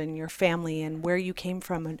child and your family and where you came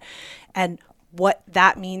from and what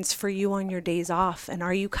that means for you on your days off. And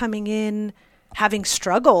are you coming in having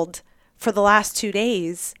struggled for the last 2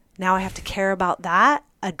 days? Now I have to care about that,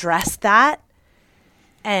 address that,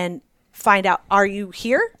 and find out, are you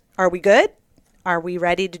here? Are we good? Are we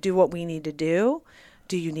ready to do what we need to do?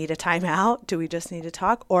 Do you need a timeout? Do we just need to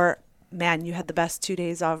talk? Or, man, you had the best 2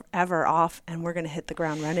 days ever off, and we're going to hit the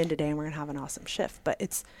ground running today, and we're going to have an awesome shift.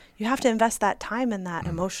 But you have to invest that time and that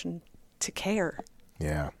emotion to care.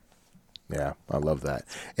 Yeah. Yeah, I love that.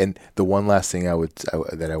 And the one last thing I want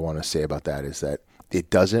to say about that is that it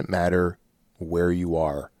doesn't matter where you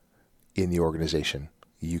are in the organization.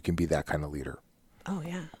 You can be that kind of leader. Oh,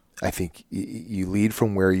 yeah. I think you lead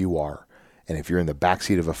from where you are. And if you're in the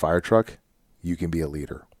backseat of a fire truck, you can be a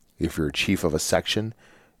leader. If you're a chief of a section,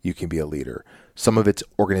 you can be a leader. Some of it's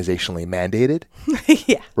organizationally mandated.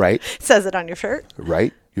 Yeah. Right? It says it on your shirt.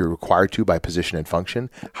 Right? You're required to by position and function.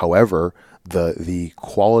 However, the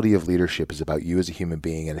quality of leadership is about you as a human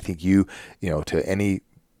being. And I think to any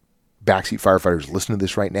backseat firefighters listening to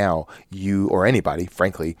this right now, you or anybody,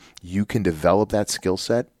 frankly, you can develop that skill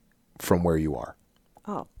set from where you are.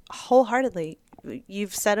 Oh, wholeheartedly.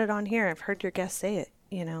 You've said it on here. I've heard your guests say it,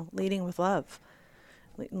 leading with love.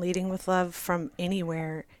 Leading with love from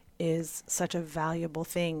anywhere is such a valuable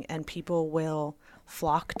thing, and people will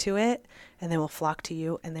flock to it, and they will flock to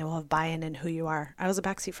you, and they will have buy-in in who you are. I was a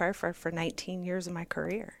backseat firefighter for 19 years of my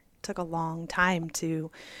career. It took a long time to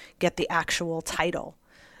get the actual title.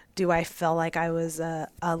 Do I feel like I was a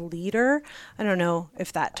leader? I don't know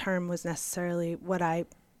if that term was necessarily what I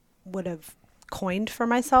would have coined for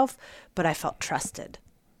myself, but I felt trusted.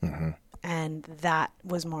 Mm-hmm. And that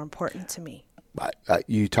was more important to me.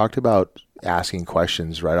 You talked about asking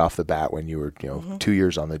questions right off the bat when you were, 2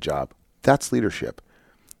 years on the job. That's leadership,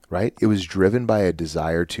 right? It was driven by a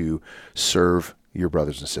desire to serve your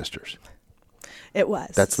brothers and sisters. It was.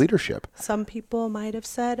 That's leadership. Some people might have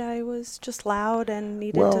said I was just loud and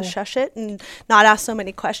needed to shush it and not ask so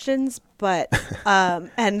many questions, but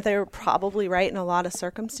and they're probably right in a lot of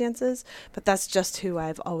circumstances, but that's just who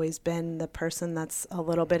I've always been, the person that's a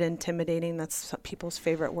little bit intimidating. That's people's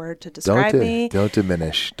favorite word to describe me. Don't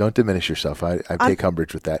diminish yourself. I take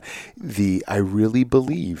umbrage with that. I really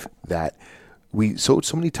believe that so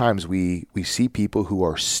many times we see people who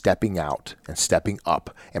are stepping out and stepping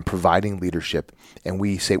up and providing leadership, and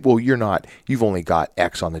we say, well, you've only got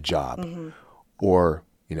X on the job, or,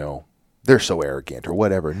 they're so arrogant or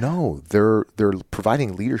whatever. No, they're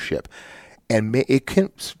providing leadership, and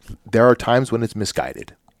there are times when it's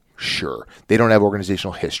misguided. Sure. They don't have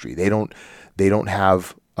organizational history. They don't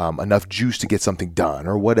have enough juice to get something done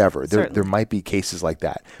or whatever. There might be cases like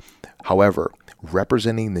that. However,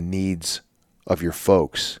 representing the needs of your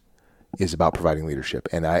folks is about providing leadership.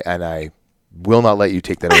 And I will not let you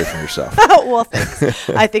take that away from yourself. Well, thanks.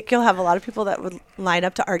 I think you'll have a lot of people that would line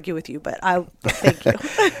up to argue with you, but I thank you.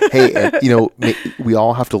 Hey, we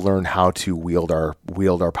all have to learn how to wield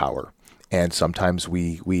our power. And sometimes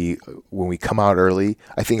when we come out early,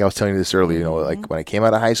 I think I was telling you this earlier, like when I came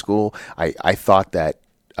out of high school, I thought that,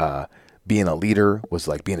 being a leader was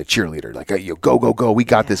like being a cheerleader, like, go, go, go. We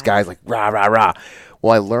got this, guys, like, rah, rah, rah.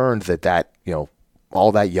 Well, I learned that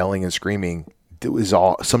all that yelling and screaming, it was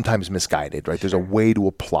all sometimes misguided, right? There's a way to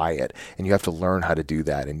apply it, and you have to learn how to do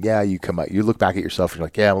that. And you come out, you look back at yourself and you're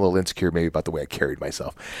like, I'm a little insecure maybe about the way I carried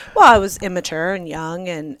myself. Well, I was immature and young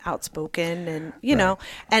and outspoken, and know,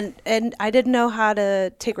 and I didn't know how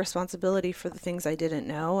to take responsibility for the things I didn't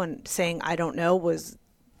know, and saying I don't know was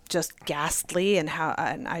just ghastly, and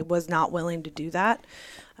I was not willing to do that.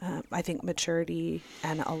 I think maturity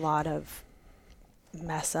and a lot of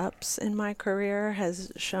mess ups in my career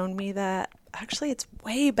has shown me that actually it's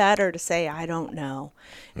way better to say I don't know.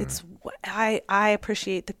 I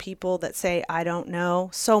appreciate the people that say I don't know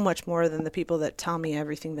so much more than the people that tell me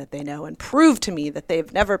everything that they know and prove to me that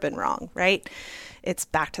they've never been wrong, right? It's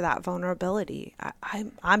back to that vulnerability.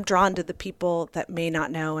 I'm drawn to the people that may not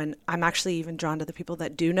know, and I'm actually even drawn to the people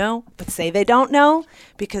that do know but say they don't know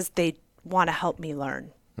because they want to help me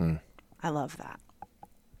learn. I love that.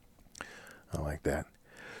 I like that.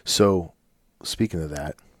 So, speaking of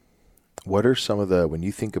that, what are some of when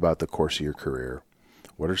you think about the course of your career,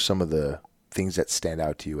 what are some of the things that stand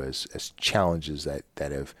out to you as challenges that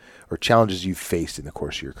challenges you've faced in the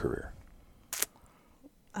course of your career?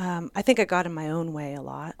 I think I got in my own way a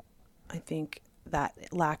lot. I think that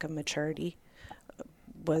lack of maturity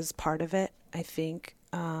was part of it. I think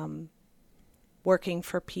working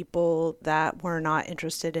for people that were not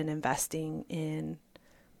interested in investing in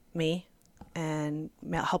me and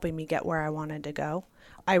helping me get where I wanted to go.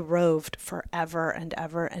 I roved forever and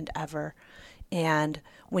ever and ever. And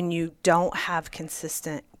when you don't have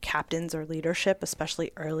consistent captains or leadership,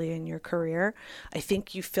 especially early in your career, I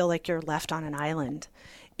think you feel like you're left on an island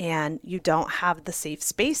and you don't have the safe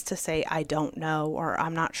space to say, I don't know, or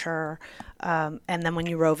I'm not sure. And then when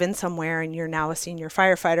you rove in somewhere and you're now a senior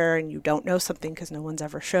firefighter and you don't know something because no one's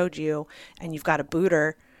ever showed you and you've got a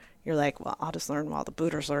booter, you're like, well, I'll just learn while the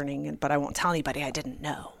booter's learning, but I won't tell anybody I didn't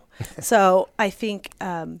know. So I think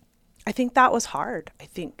that was hard. I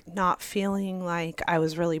think not feeling like I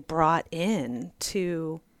was really brought in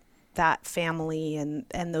to that family and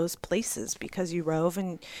those places because you rove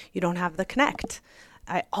and you don't have the connect.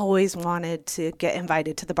 I always wanted to get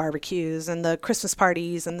invited to the barbecues and the Christmas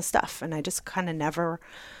parties and the stuff, and I just kind of never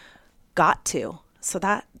got to. So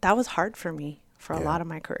that was hard for me for a lot of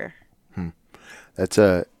my career.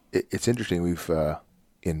 It's interesting. We've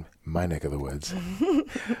in my neck of the woods,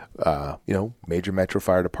 major metro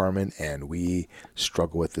fire department, and we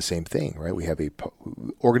struggle with the same thing, right? We have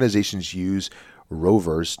organizations use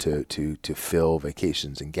rovers to fill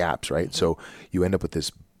vacations and gaps, right? Mm-hmm. So you end up with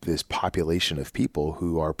this population of people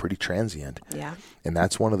who are pretty transient. Yeah. And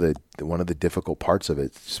that's one of the difficult parts of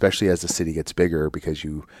it, especially as the city gets bigger, because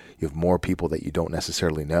you have more people that you don't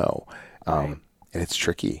necessarily know. Right. And it's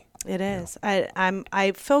tricky. It is.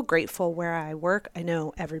 I feel grateful where I work. I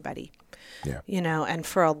know everybody. Yeah. And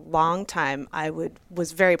for a long time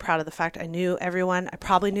was very proud of the fact I knew everyone. I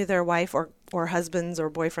probably knew their wife or husbands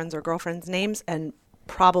or boyfriends or girlfriends' names and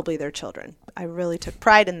probably their children. I really took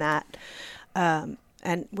pride in that.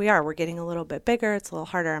 And we're getting a little bit bigger. It's a little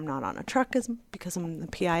harder. I'm not on a truck because I'm in the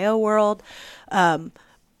PIO world.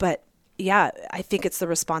 But yeah, I think it's the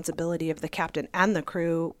responsibility of the captain and the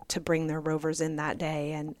crew to bring their rovers in that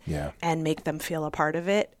day and make them feel a part of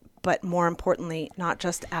it. But more importantly, not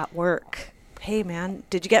just at work. Hey, man,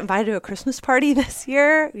 did you get invited to a Christmas party this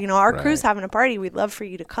year? Our crew's having a party. We'd love for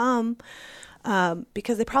you to come.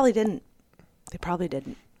 Because they probably didn't.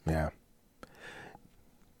 Yeah.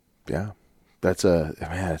 Yeah.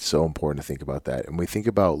 It's so important to think about that. And we think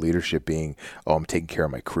about leadership being, I'm taking care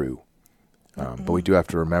of my crew. But we do have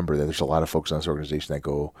to remember that there's a lot of folks in this organization that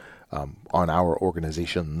go on our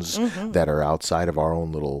organizations that are outside of our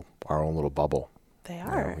own little bubble. They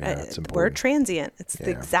are. We're transient. It's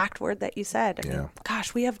the exact word that you said. I mean,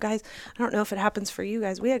 gosh, we have guys. I don't know if it happens for you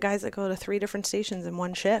guys. We have guys that go to 3 different stations in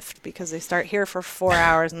one shift because they start here for 4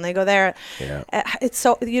 hours and they go there. Yeah. It's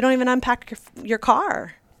so you don't even unpack your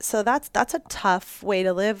car. So that's a tough way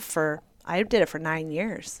to live I did it for 9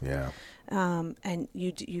 years. Yeah. And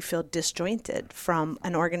you feel disjointed from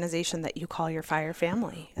an organization that you call your fire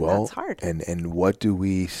family. And that's hard. And what do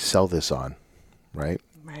we sell this on, right?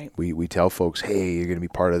 Right. We tell folks, hey, you're going to be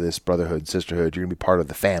part of this brotherhood, sisterhood. You're going to be part of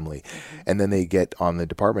the family. Mm-hmm. And then they get on the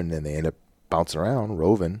department and they end up bouncing around,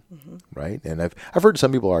 roving, right? And I've heard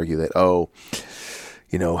some people argue that,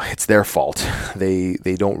 it's their fault. They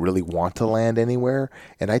don't really want to land anywhere.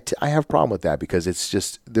 And I have a problem with that because it's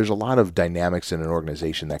just, there's a lot of dynamics in an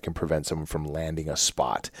organization that can prevent someone from landing a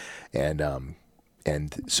spot. And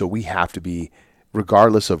so we have to be,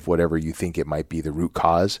 regardless of whatever you think it might be the root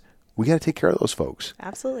cause, we got to take care of those folks.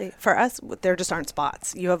 Absolutely. For us, there just aren't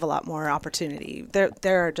spots. You have a lot more opportunity.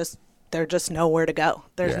 There just nowhere to go.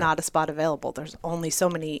 There's not a spot available. There's only so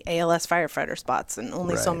many ALS firefighter spots and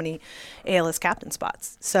only so many ALS captain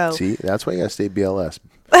spots. So see, that's why you got to stay BLS.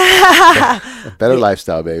 Better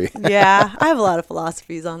lifestyle, baby. Yeah, I have a lot of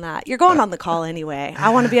philosophies on that. You're going on the call anyway. I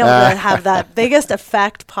want to be able to have that biggest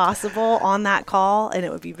effect possible on that call, and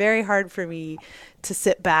it would be very hard for me to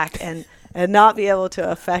sit back and not be able to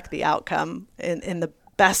affect the outcome in the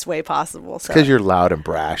best way possible. So. Because you're loud and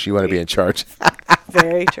brash. You want to be in charge.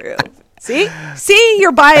 Very true. See,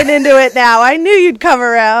 you're buying into it now. I knew you'd come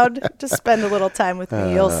around. Just spend a little time with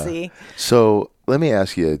me. You'll see. So let me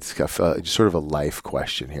ask you sort of a life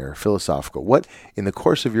question here, philosophical. What, in the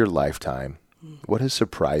course of your lifetime, what has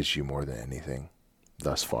surprised you more than anything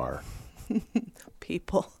thus far?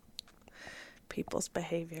 People's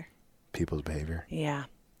behavior. People's behavior? Yeah,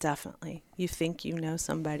 definitely. You think you know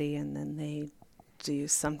somebody and then they do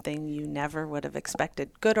something you never would have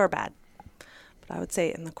expected, good or bad. But I would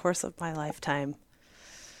say in the course of my lifetime,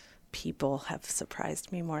 people have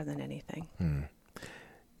surprised me more than anything. I'm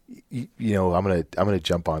gonna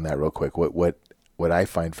jump on that real quick. What I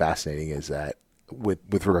find fascinating is that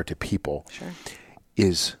with regard to people,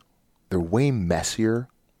 is they're way messier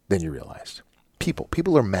than you realized.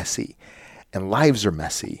 People are messy, and lives are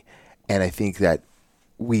messy. And I think that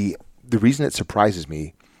the reason it surprises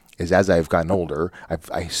me is as I've gotten older,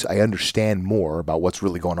 I understand more about what's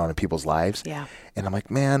really going on in people's lives. Yeah. And I'm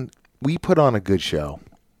like, man, we put on a good show.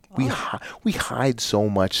 We hide so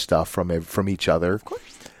much stuff from each other. Of course.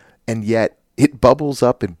 And yet it bubbles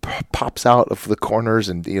up and pops out of the corners,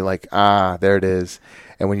 and you're like, there it is.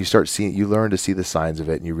 And when you start seeing it, you learn to see the signs of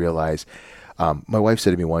it, and you realize, my wife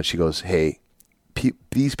said to me once, she goes, hey,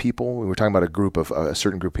 these people, we were talking about a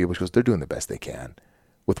certain group of people, she goes, they're doing the best they can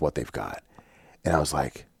with what they've got. And I was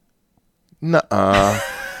like, nuh-uh.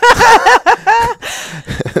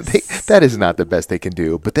 That is not the best they can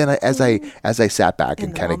do. But then as I sat back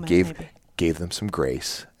and kind of gave them some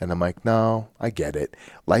grace, and I'm like, no, I get it.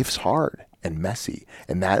 Life's hard and messy.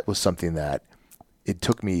 And that was something that it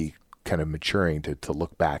took me kind of maturing to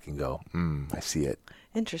look back and go, I see it.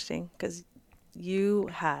 Interesting, because you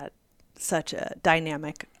had such a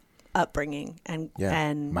dynamic upbringing and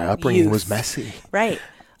my upbringing youth. Was messy. Right.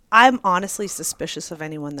 I'm honestly suspicious of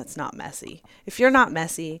anyone that's not messy. If you're not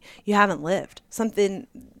messy, you haven't lived. Something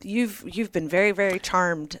you've been very, very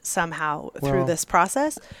charmed somehow through this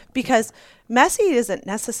process, because messy isn't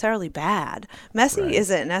necessarily bad. Messy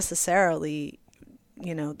isn't necessarily,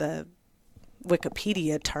 the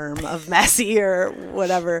Wikipedia term of messy or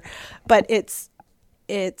whatever, but it's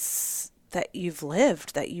that you've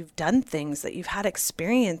lived, that you've done things, that you've had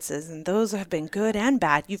experiences, and those have been good and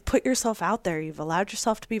bad. You've put yourself out there. You've allowed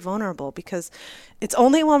yourself to be vulnerable, because it's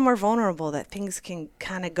only when we're vulnerable that things can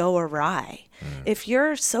kind of go awry. If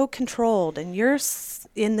you're so controlled and you're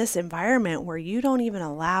in this environment where you don't even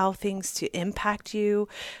allow things to impact you,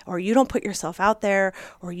 or you don't put yourself out there,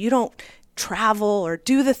 or you don't travel or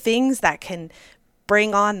do the things that can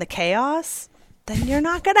bring on the chaos, then you're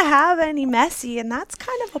not going to have any messy, and that's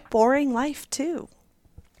kind of a boring life too.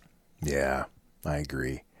 Yeah, I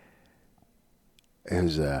agree. It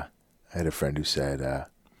was I had a friend who said,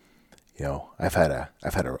 I've had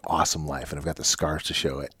an awesome life, and I've got the scars to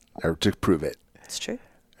show it or to prove it. It's true.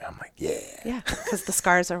 And I'm like, yeah. Yeah, because the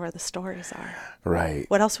scars are where the stories are. Right.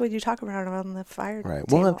 What else would you talk about on the fire right.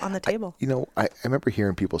 table, Well, on the table? I remember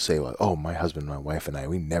hearing people say, like, oh, my husband, my wife, and I,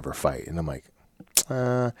 we never fight. And I'm like,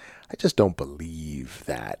 I just don't believe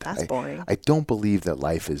that. That's boring. I don't believe that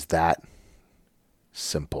life is that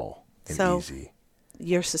simple and easy.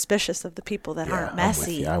 You're suspicious of the people that aren't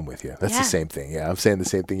messy. I'm with you. That's the same thing. Yeah, I'm saying the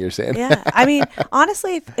same thing you're saying. Yeah. I mean,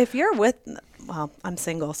 honestly, if you're with, well, I'm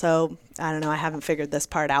single, so I don't know. I haven't figured this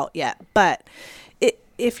part out yet. But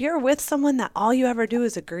if you're with someone that all you ever do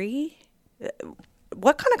is agree,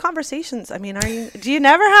 what kind of conversations? I mean, do you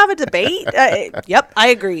never have a debate? Yep, I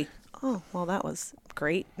agree. Oh, well, that was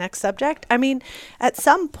great. Next subject. I mean, at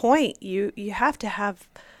some point, you have to have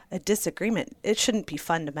a disagreement. It shouldn't be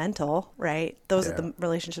fundamental, right? Those are the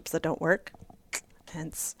relationships that don't work.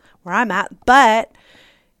 Hence where I'm at. But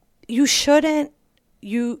you shouldn't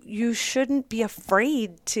be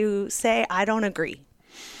afraid to say, I don't agree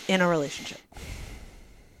in a relationship.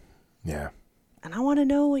 Yeah. And I want to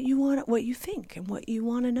know what you think and what you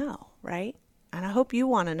want to know, right? And I hope you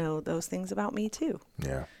want to know those things about me too.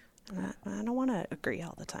 Yeah. And I don't want to agree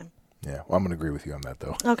all the time. Yeah. Well, I'm going to agree with you on that,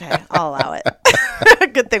 though. Okay. I'll allow it.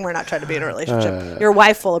 Good thing we're not trying to be in a relationship. Your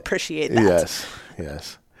wife will appreciate that.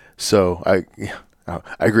 Yes. So I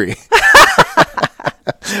agree.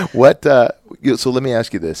 So let me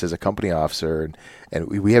ask you this: as a company officer, and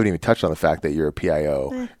we haven't even touched on the fact that you're a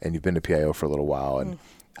PIO and you've been a PIO for a little while, and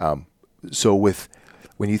so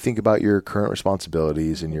when you think about your current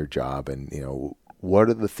responsibilities and your job, and what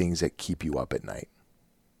are the things that keep you up at night?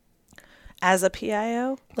 As a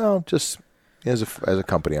PIO? Well, just as a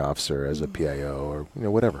company officer, as a PIO, or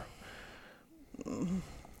whatever.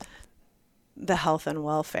 The health and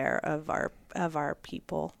welfare of our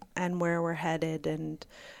people, and where we're headed, and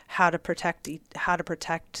how to protect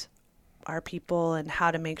our people, and how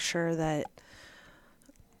to make sure that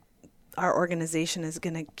our organization is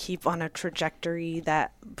going to keep on a trajectory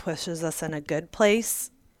that pushes us in a good place.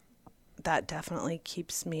 That definitely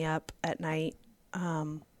keeps me up at night.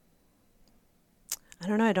 I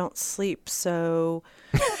don't know. I don't sleep. So,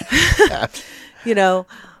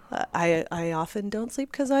 I often don't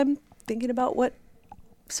sleep because I'm thinking about what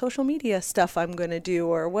social media stuff I'm going to do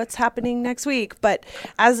or what's happening next week. But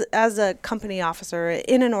as a company officer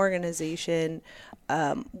in an organization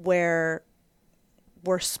where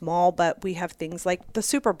we're small, but we have things like the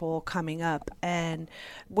Super Bowl coming up, and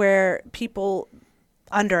where people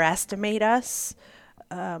underestimate us,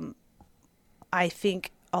 I think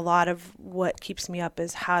a lot of what keeps me up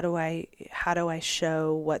is how do I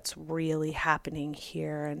show what's really happening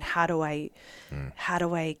here, and how do I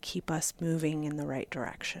keep us moving in the right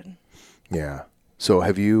direction? Yeah. So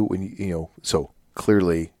have you, when so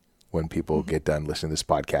clearly when people get done listening to this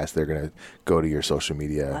podcast, they're going to go to your social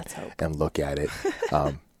media Let's hope. and look at it.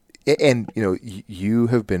 And you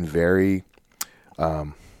have been very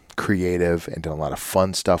creative and done a lot of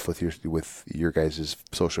fun stuff with your guys'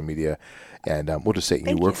 social media. And we'll just say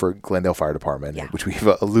you work for Glendale Fire Department, which we've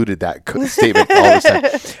alluded that statement all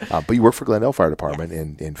this time. But you work for Glendale Fire Department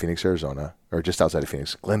in Phoenix, Arizona, or just outside of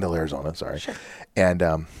Phoenix, Glendale, Arizona. Sorry, sure. And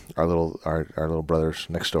our little brothers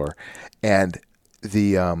next door, and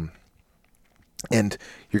and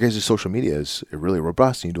your guys' social media is really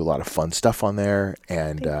robust, and you do a lot of fun stuff on there,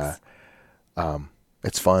 and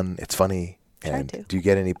it's fun, it's funny. And do you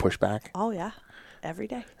get any pushback? Oh yeah, every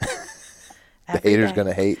day. The hater's going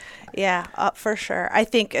to hate. Yeah, for sure. I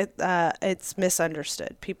think it's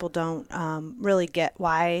misunderstood. People don't really get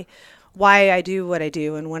why I do what I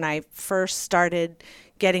do. And when I first started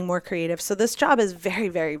getting more creative, so this job is very,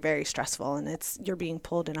 very, very stressful, and you're being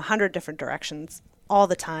pulled in 100 different directions all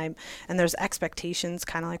the time, and there's expectations,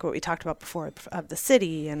 kind of like what we talked about before, of the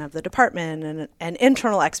city and of the department, and an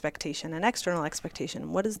internal expectation and external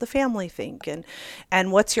expectation. What does the family think,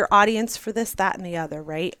 and what's your audience for this, that, and the other,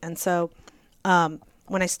 right? And so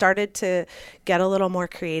when I started to get a little more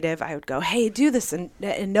creative, I would go, hey, do this, and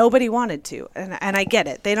nobody wanted to, and I get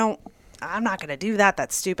it. I'm not going to do that.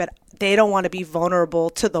 That's stupid. They don't want to be vulnerable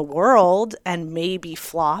to the world and maybe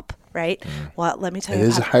flop. Right. Well, let me tell you, it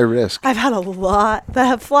is a high risk. I've had a lot that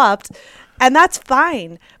have flopped, and that's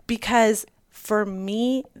fine, because for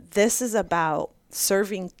me, this is about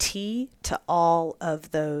serving tea to all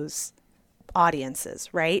of those audiences.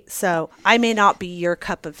 Right. So I may not be your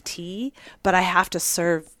cup of tea, but I have to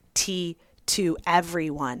serve tea to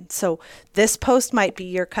everyone. So this post might be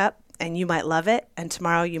your cup and you might love it, and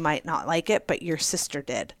tomorrow you might not like it, but your sister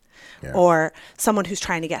did. Yeah. Or someone who's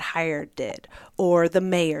trying to get hired did, or the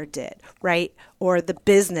mayor did, right? Or the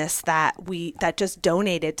business that just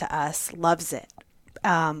donated to us loves it.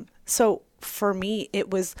 So for me,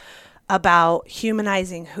 it was about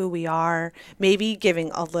humanizing who we are, maybe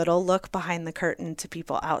giving a little look behind the curtain to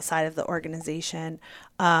people outside of the organization.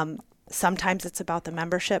 Sometimes it's about the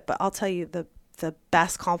membership, but I'll tell you, the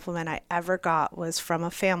best compliment I ever got was from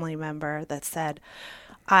a family member that said,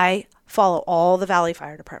 I follow all the Valley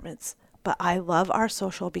Fire Departments, but I love our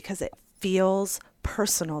social because it feels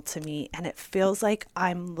personal to me, and it feels like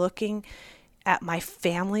I'm looking at my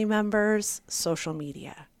family members' social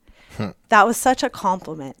media. That was such a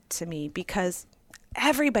compliment to me, because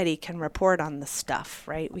everybody can report on the stuff,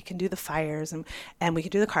 right? We can do the fires, and we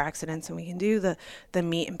can do the car accidents, and we can do the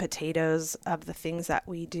meat and potatoes of the things that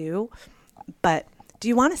we do. But do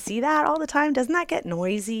you want to see that all the time? Doesn't that get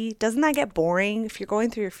noisy? Doesn't that get boring if you're going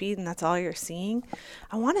through your feed and that's all you're seeing?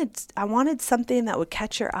 I wanted something that would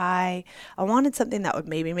catch your eye. I wanted something that would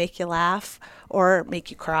maybe make you laugh or make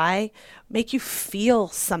you cry, make you feel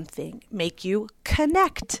something, make you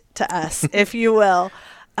connect to us, if you will.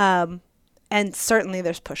 And certainly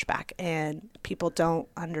there's pushback, and people don't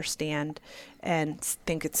understand and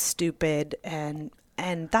think it's stupid, and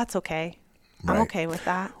that's okay. Right. I'm okay with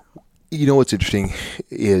that. You know what's interesting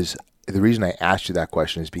is the reason I asked you that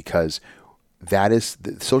question is because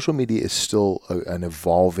social media is still an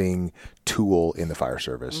evolving tool in the fire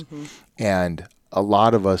service. Mm-hmm. And a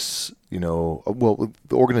lot of us, the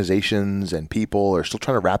organizations and people are still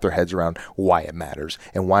trying to wrap their heads around why it matters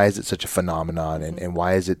and why is it such a phenomenon, and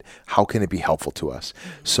how can it be helpful to us?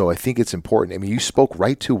 So I think it's important. I mean, you spoke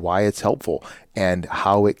right to why it's helpful and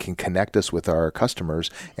how it can connect us with our customers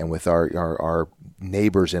and with our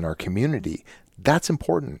neighbors in our community. That's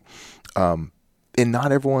important. And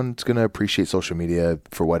not everyone's going to appreciate social media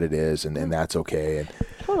for what it is, and that's okay.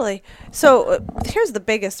 Totally. So here's the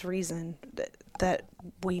biggest reason that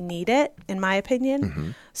we need it, in my opinion.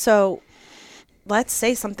 Mm-hmm. So let's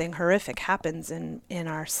say something horrific happens in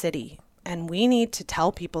our city, and we need to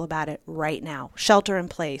tell people about it right now. Shelter in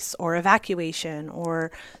place or evacuation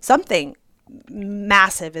or something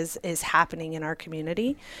massive is happening in our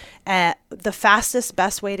community. The fastest,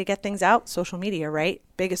 best way to get things out, social media, right?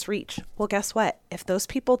 Biggest reach. Well, guess what? If those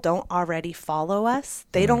people don't already follow us,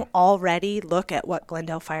 they don't already look at what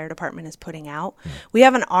Glendale Fire Department is putting out. We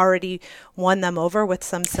haven't already won them over with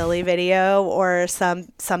some silly video or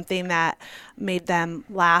something that made them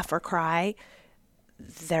laugh or cry.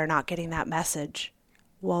 They're not getting that message.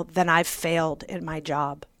 Well, then I've failed in my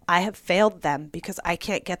job. I have failed them because I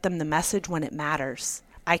can't get them the message when it matters.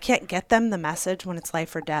 I can't get them the message when it's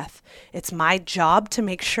life or death. It's my job to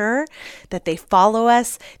make sure that they follow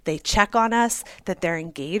us, they check on us, that they're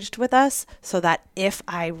engaged with us, so that if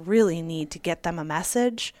I really need to get them a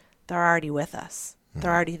message, they're already with us.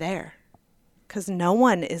 They're already there. Because no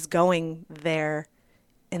one is going there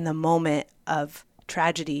in the moment of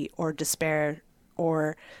tragedy or despair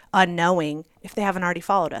or unknowing if they haven't already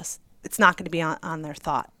followed us. It's not going to be on their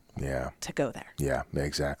thought to go there. Yeah,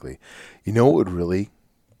 exactly. You know what would really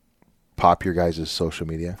pop your guys' social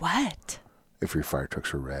media? What? If your fire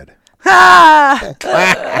trucks were red. Ah!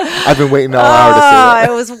 I've been waiting all hour to say that.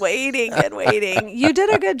 I was waiting and waiting. You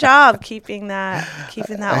did a good job keeping that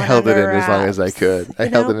I one held it in under as long wraps. as I could. I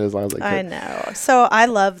held it in as long as I could. I know. So I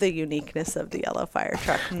love the uniqueness of the yellow fire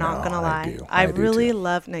truck. I'm not going to lie. I do really too.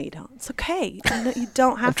 love. No, you don't. It's okay. You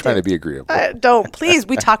don't have I'm trying to be agreeable. Don't. Please.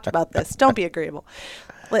 We talked about this. Don't be agreeable.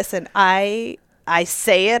 Listen, I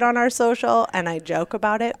say it on our social and I joke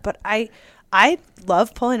about it, but I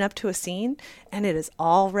love pulling up to a scene and it is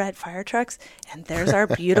all red fire trucks and there's our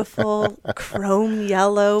beautiful chrome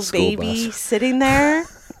yellow School baby bus. sitting there.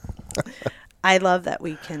 I love that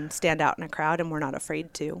we can stand out in a crowd and we're not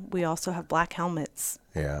afraid to. We also have black helmets.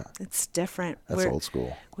 Yeah. It's different. That's old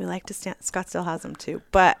school. We like to stand. Scottsdale has them too,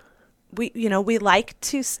 but we like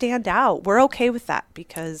to stand out. We're okay with that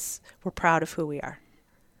because we're proud of who we are.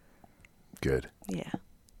 Good. Yeah.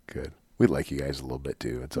 Good. We like you guys a little bit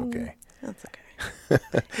too. It's okay. That's okay.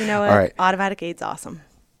 You know what? All right. Automatic aid's awesome.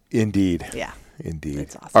 Indeed. Yeah. Indeed.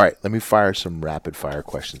 It's awesome. All right. Let me fire some rapid fire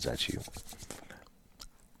questions at you.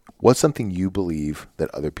 What's something you believe that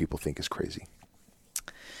other people think is crazy?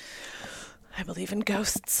 I believe in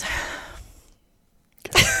ghosts.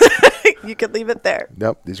 Okay. You could leave it there.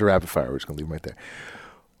 Nope. These are rapid fire. We're just going to leave them right there.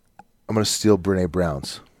 I'm going to steal Brene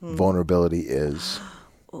Brown's. Vulnerability is...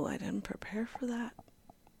 Oh, I didn't prepare for that.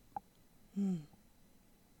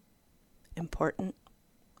 Important.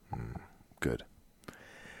 Good.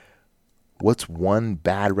 What's one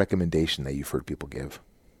bad recommendation that you've heard people give?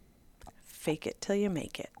 Fake it till you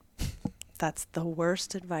make it. That's the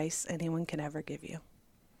worst advice anyone can ever give you.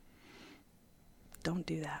 Don't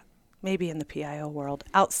do that. Maybe in the PIO world.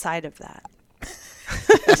 Outside of that,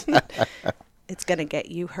 it's going to get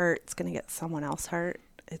you hurt. It's going to get someone else hurt.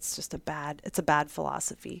 It's just a bad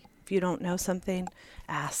philosophy. If you don't know something,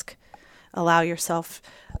 ask. Allow yourself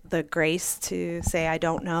the grace to say, I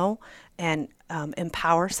don't know, and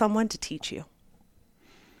empower someone to teach you.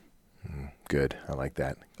 Good. I like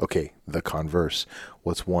that. Okay. The converse.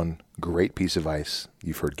 What's one great piece of advice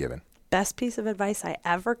you've heard given? Best piece of advice I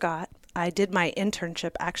ever got. I did my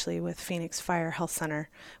internship actually with Phoenix Fire Health Center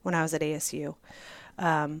when I was at ASU.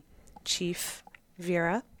 Chief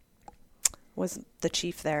Vera was the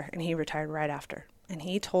chief there, and he retired right after. And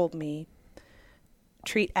he told me,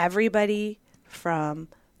 treat everybody from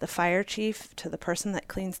the fire chief to the person that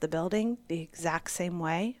cleans the building the exact same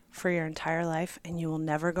way for your entire life, and you will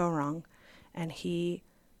never go wrong. And he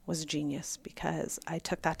was a genius because I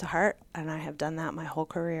took that to heart, and I have done that my whole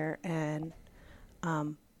career, and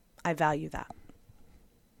I value that.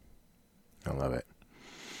 I love it.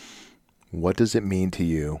 What does it mean to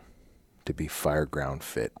you to be fireground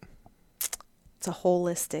fit? It's a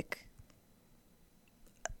holistic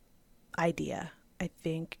idea. I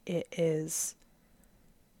think it is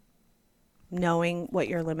knowing what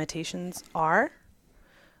your limitations are,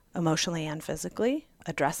 emotionally and physically,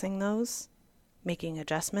 addressing those, making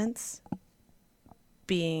adjustments,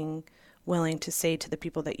 being willing to say to the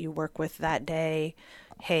people that you work with that day,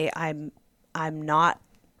 hey, I'm not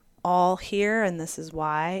all here and this is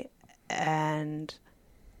why, and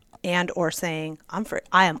or saying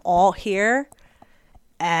I am all here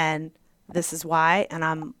and this is why, and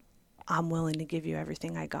I'm willing to give you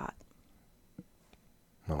everything I got.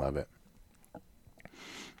 I love it.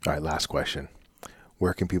 All right, last question.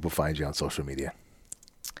 Where can people find you on social media?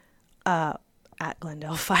 At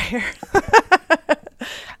Glendale Fire.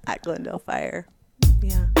 At Glendale Fire.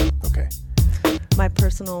 Yeah. Okay. My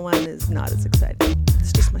personal one is not as exciting.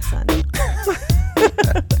 It's just my son.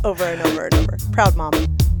 Over and over and over. Proud mom.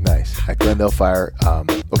 Nice. At Glendale Fire.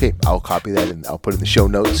 Okay, I'll copy that and I'll put it in the show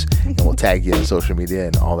notes and we'll tag you in social media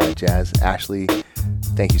and all that jazz. Ashley,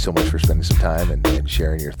 thank you so much for spending some time and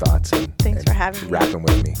sharing your thoughts and Thanks for having me. Rapping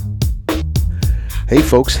with me. Hey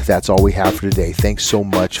folks, that's all we have for today. Thanks so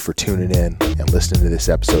much for tuning in and listening to this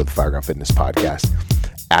episode of the Fireground Fitness Podcast.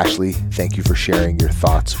 Ashley, thank you for sharing your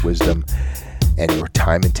thoughts, wisdom, and your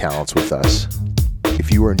time and talents with us. If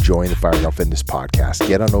you are enjoying the Fireground Fitness Podcast,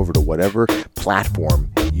 get on over to whatever platform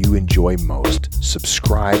you enjoy most,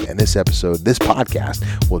 subscribe, and this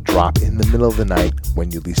podcast will drop in the middle of the night when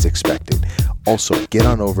you least expect it. Also, get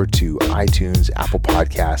on over to iTunes, Apple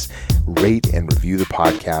Podcasts, rate and review the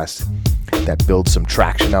podcast. That builds some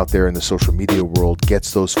traction out there in the social media world,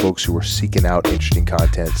 gets those folks who are seeking out interesting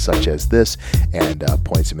content such as this, and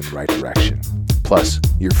points them in the right direction. Plus,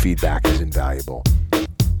 your feedback is invaluable.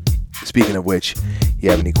 Speaking of which, you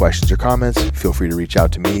have any questions or comments, feel free to reach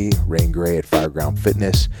out to me, Rain Gray at Fireground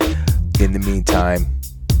Fitness. In the meantime,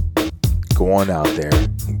 go on out there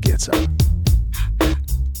and get some.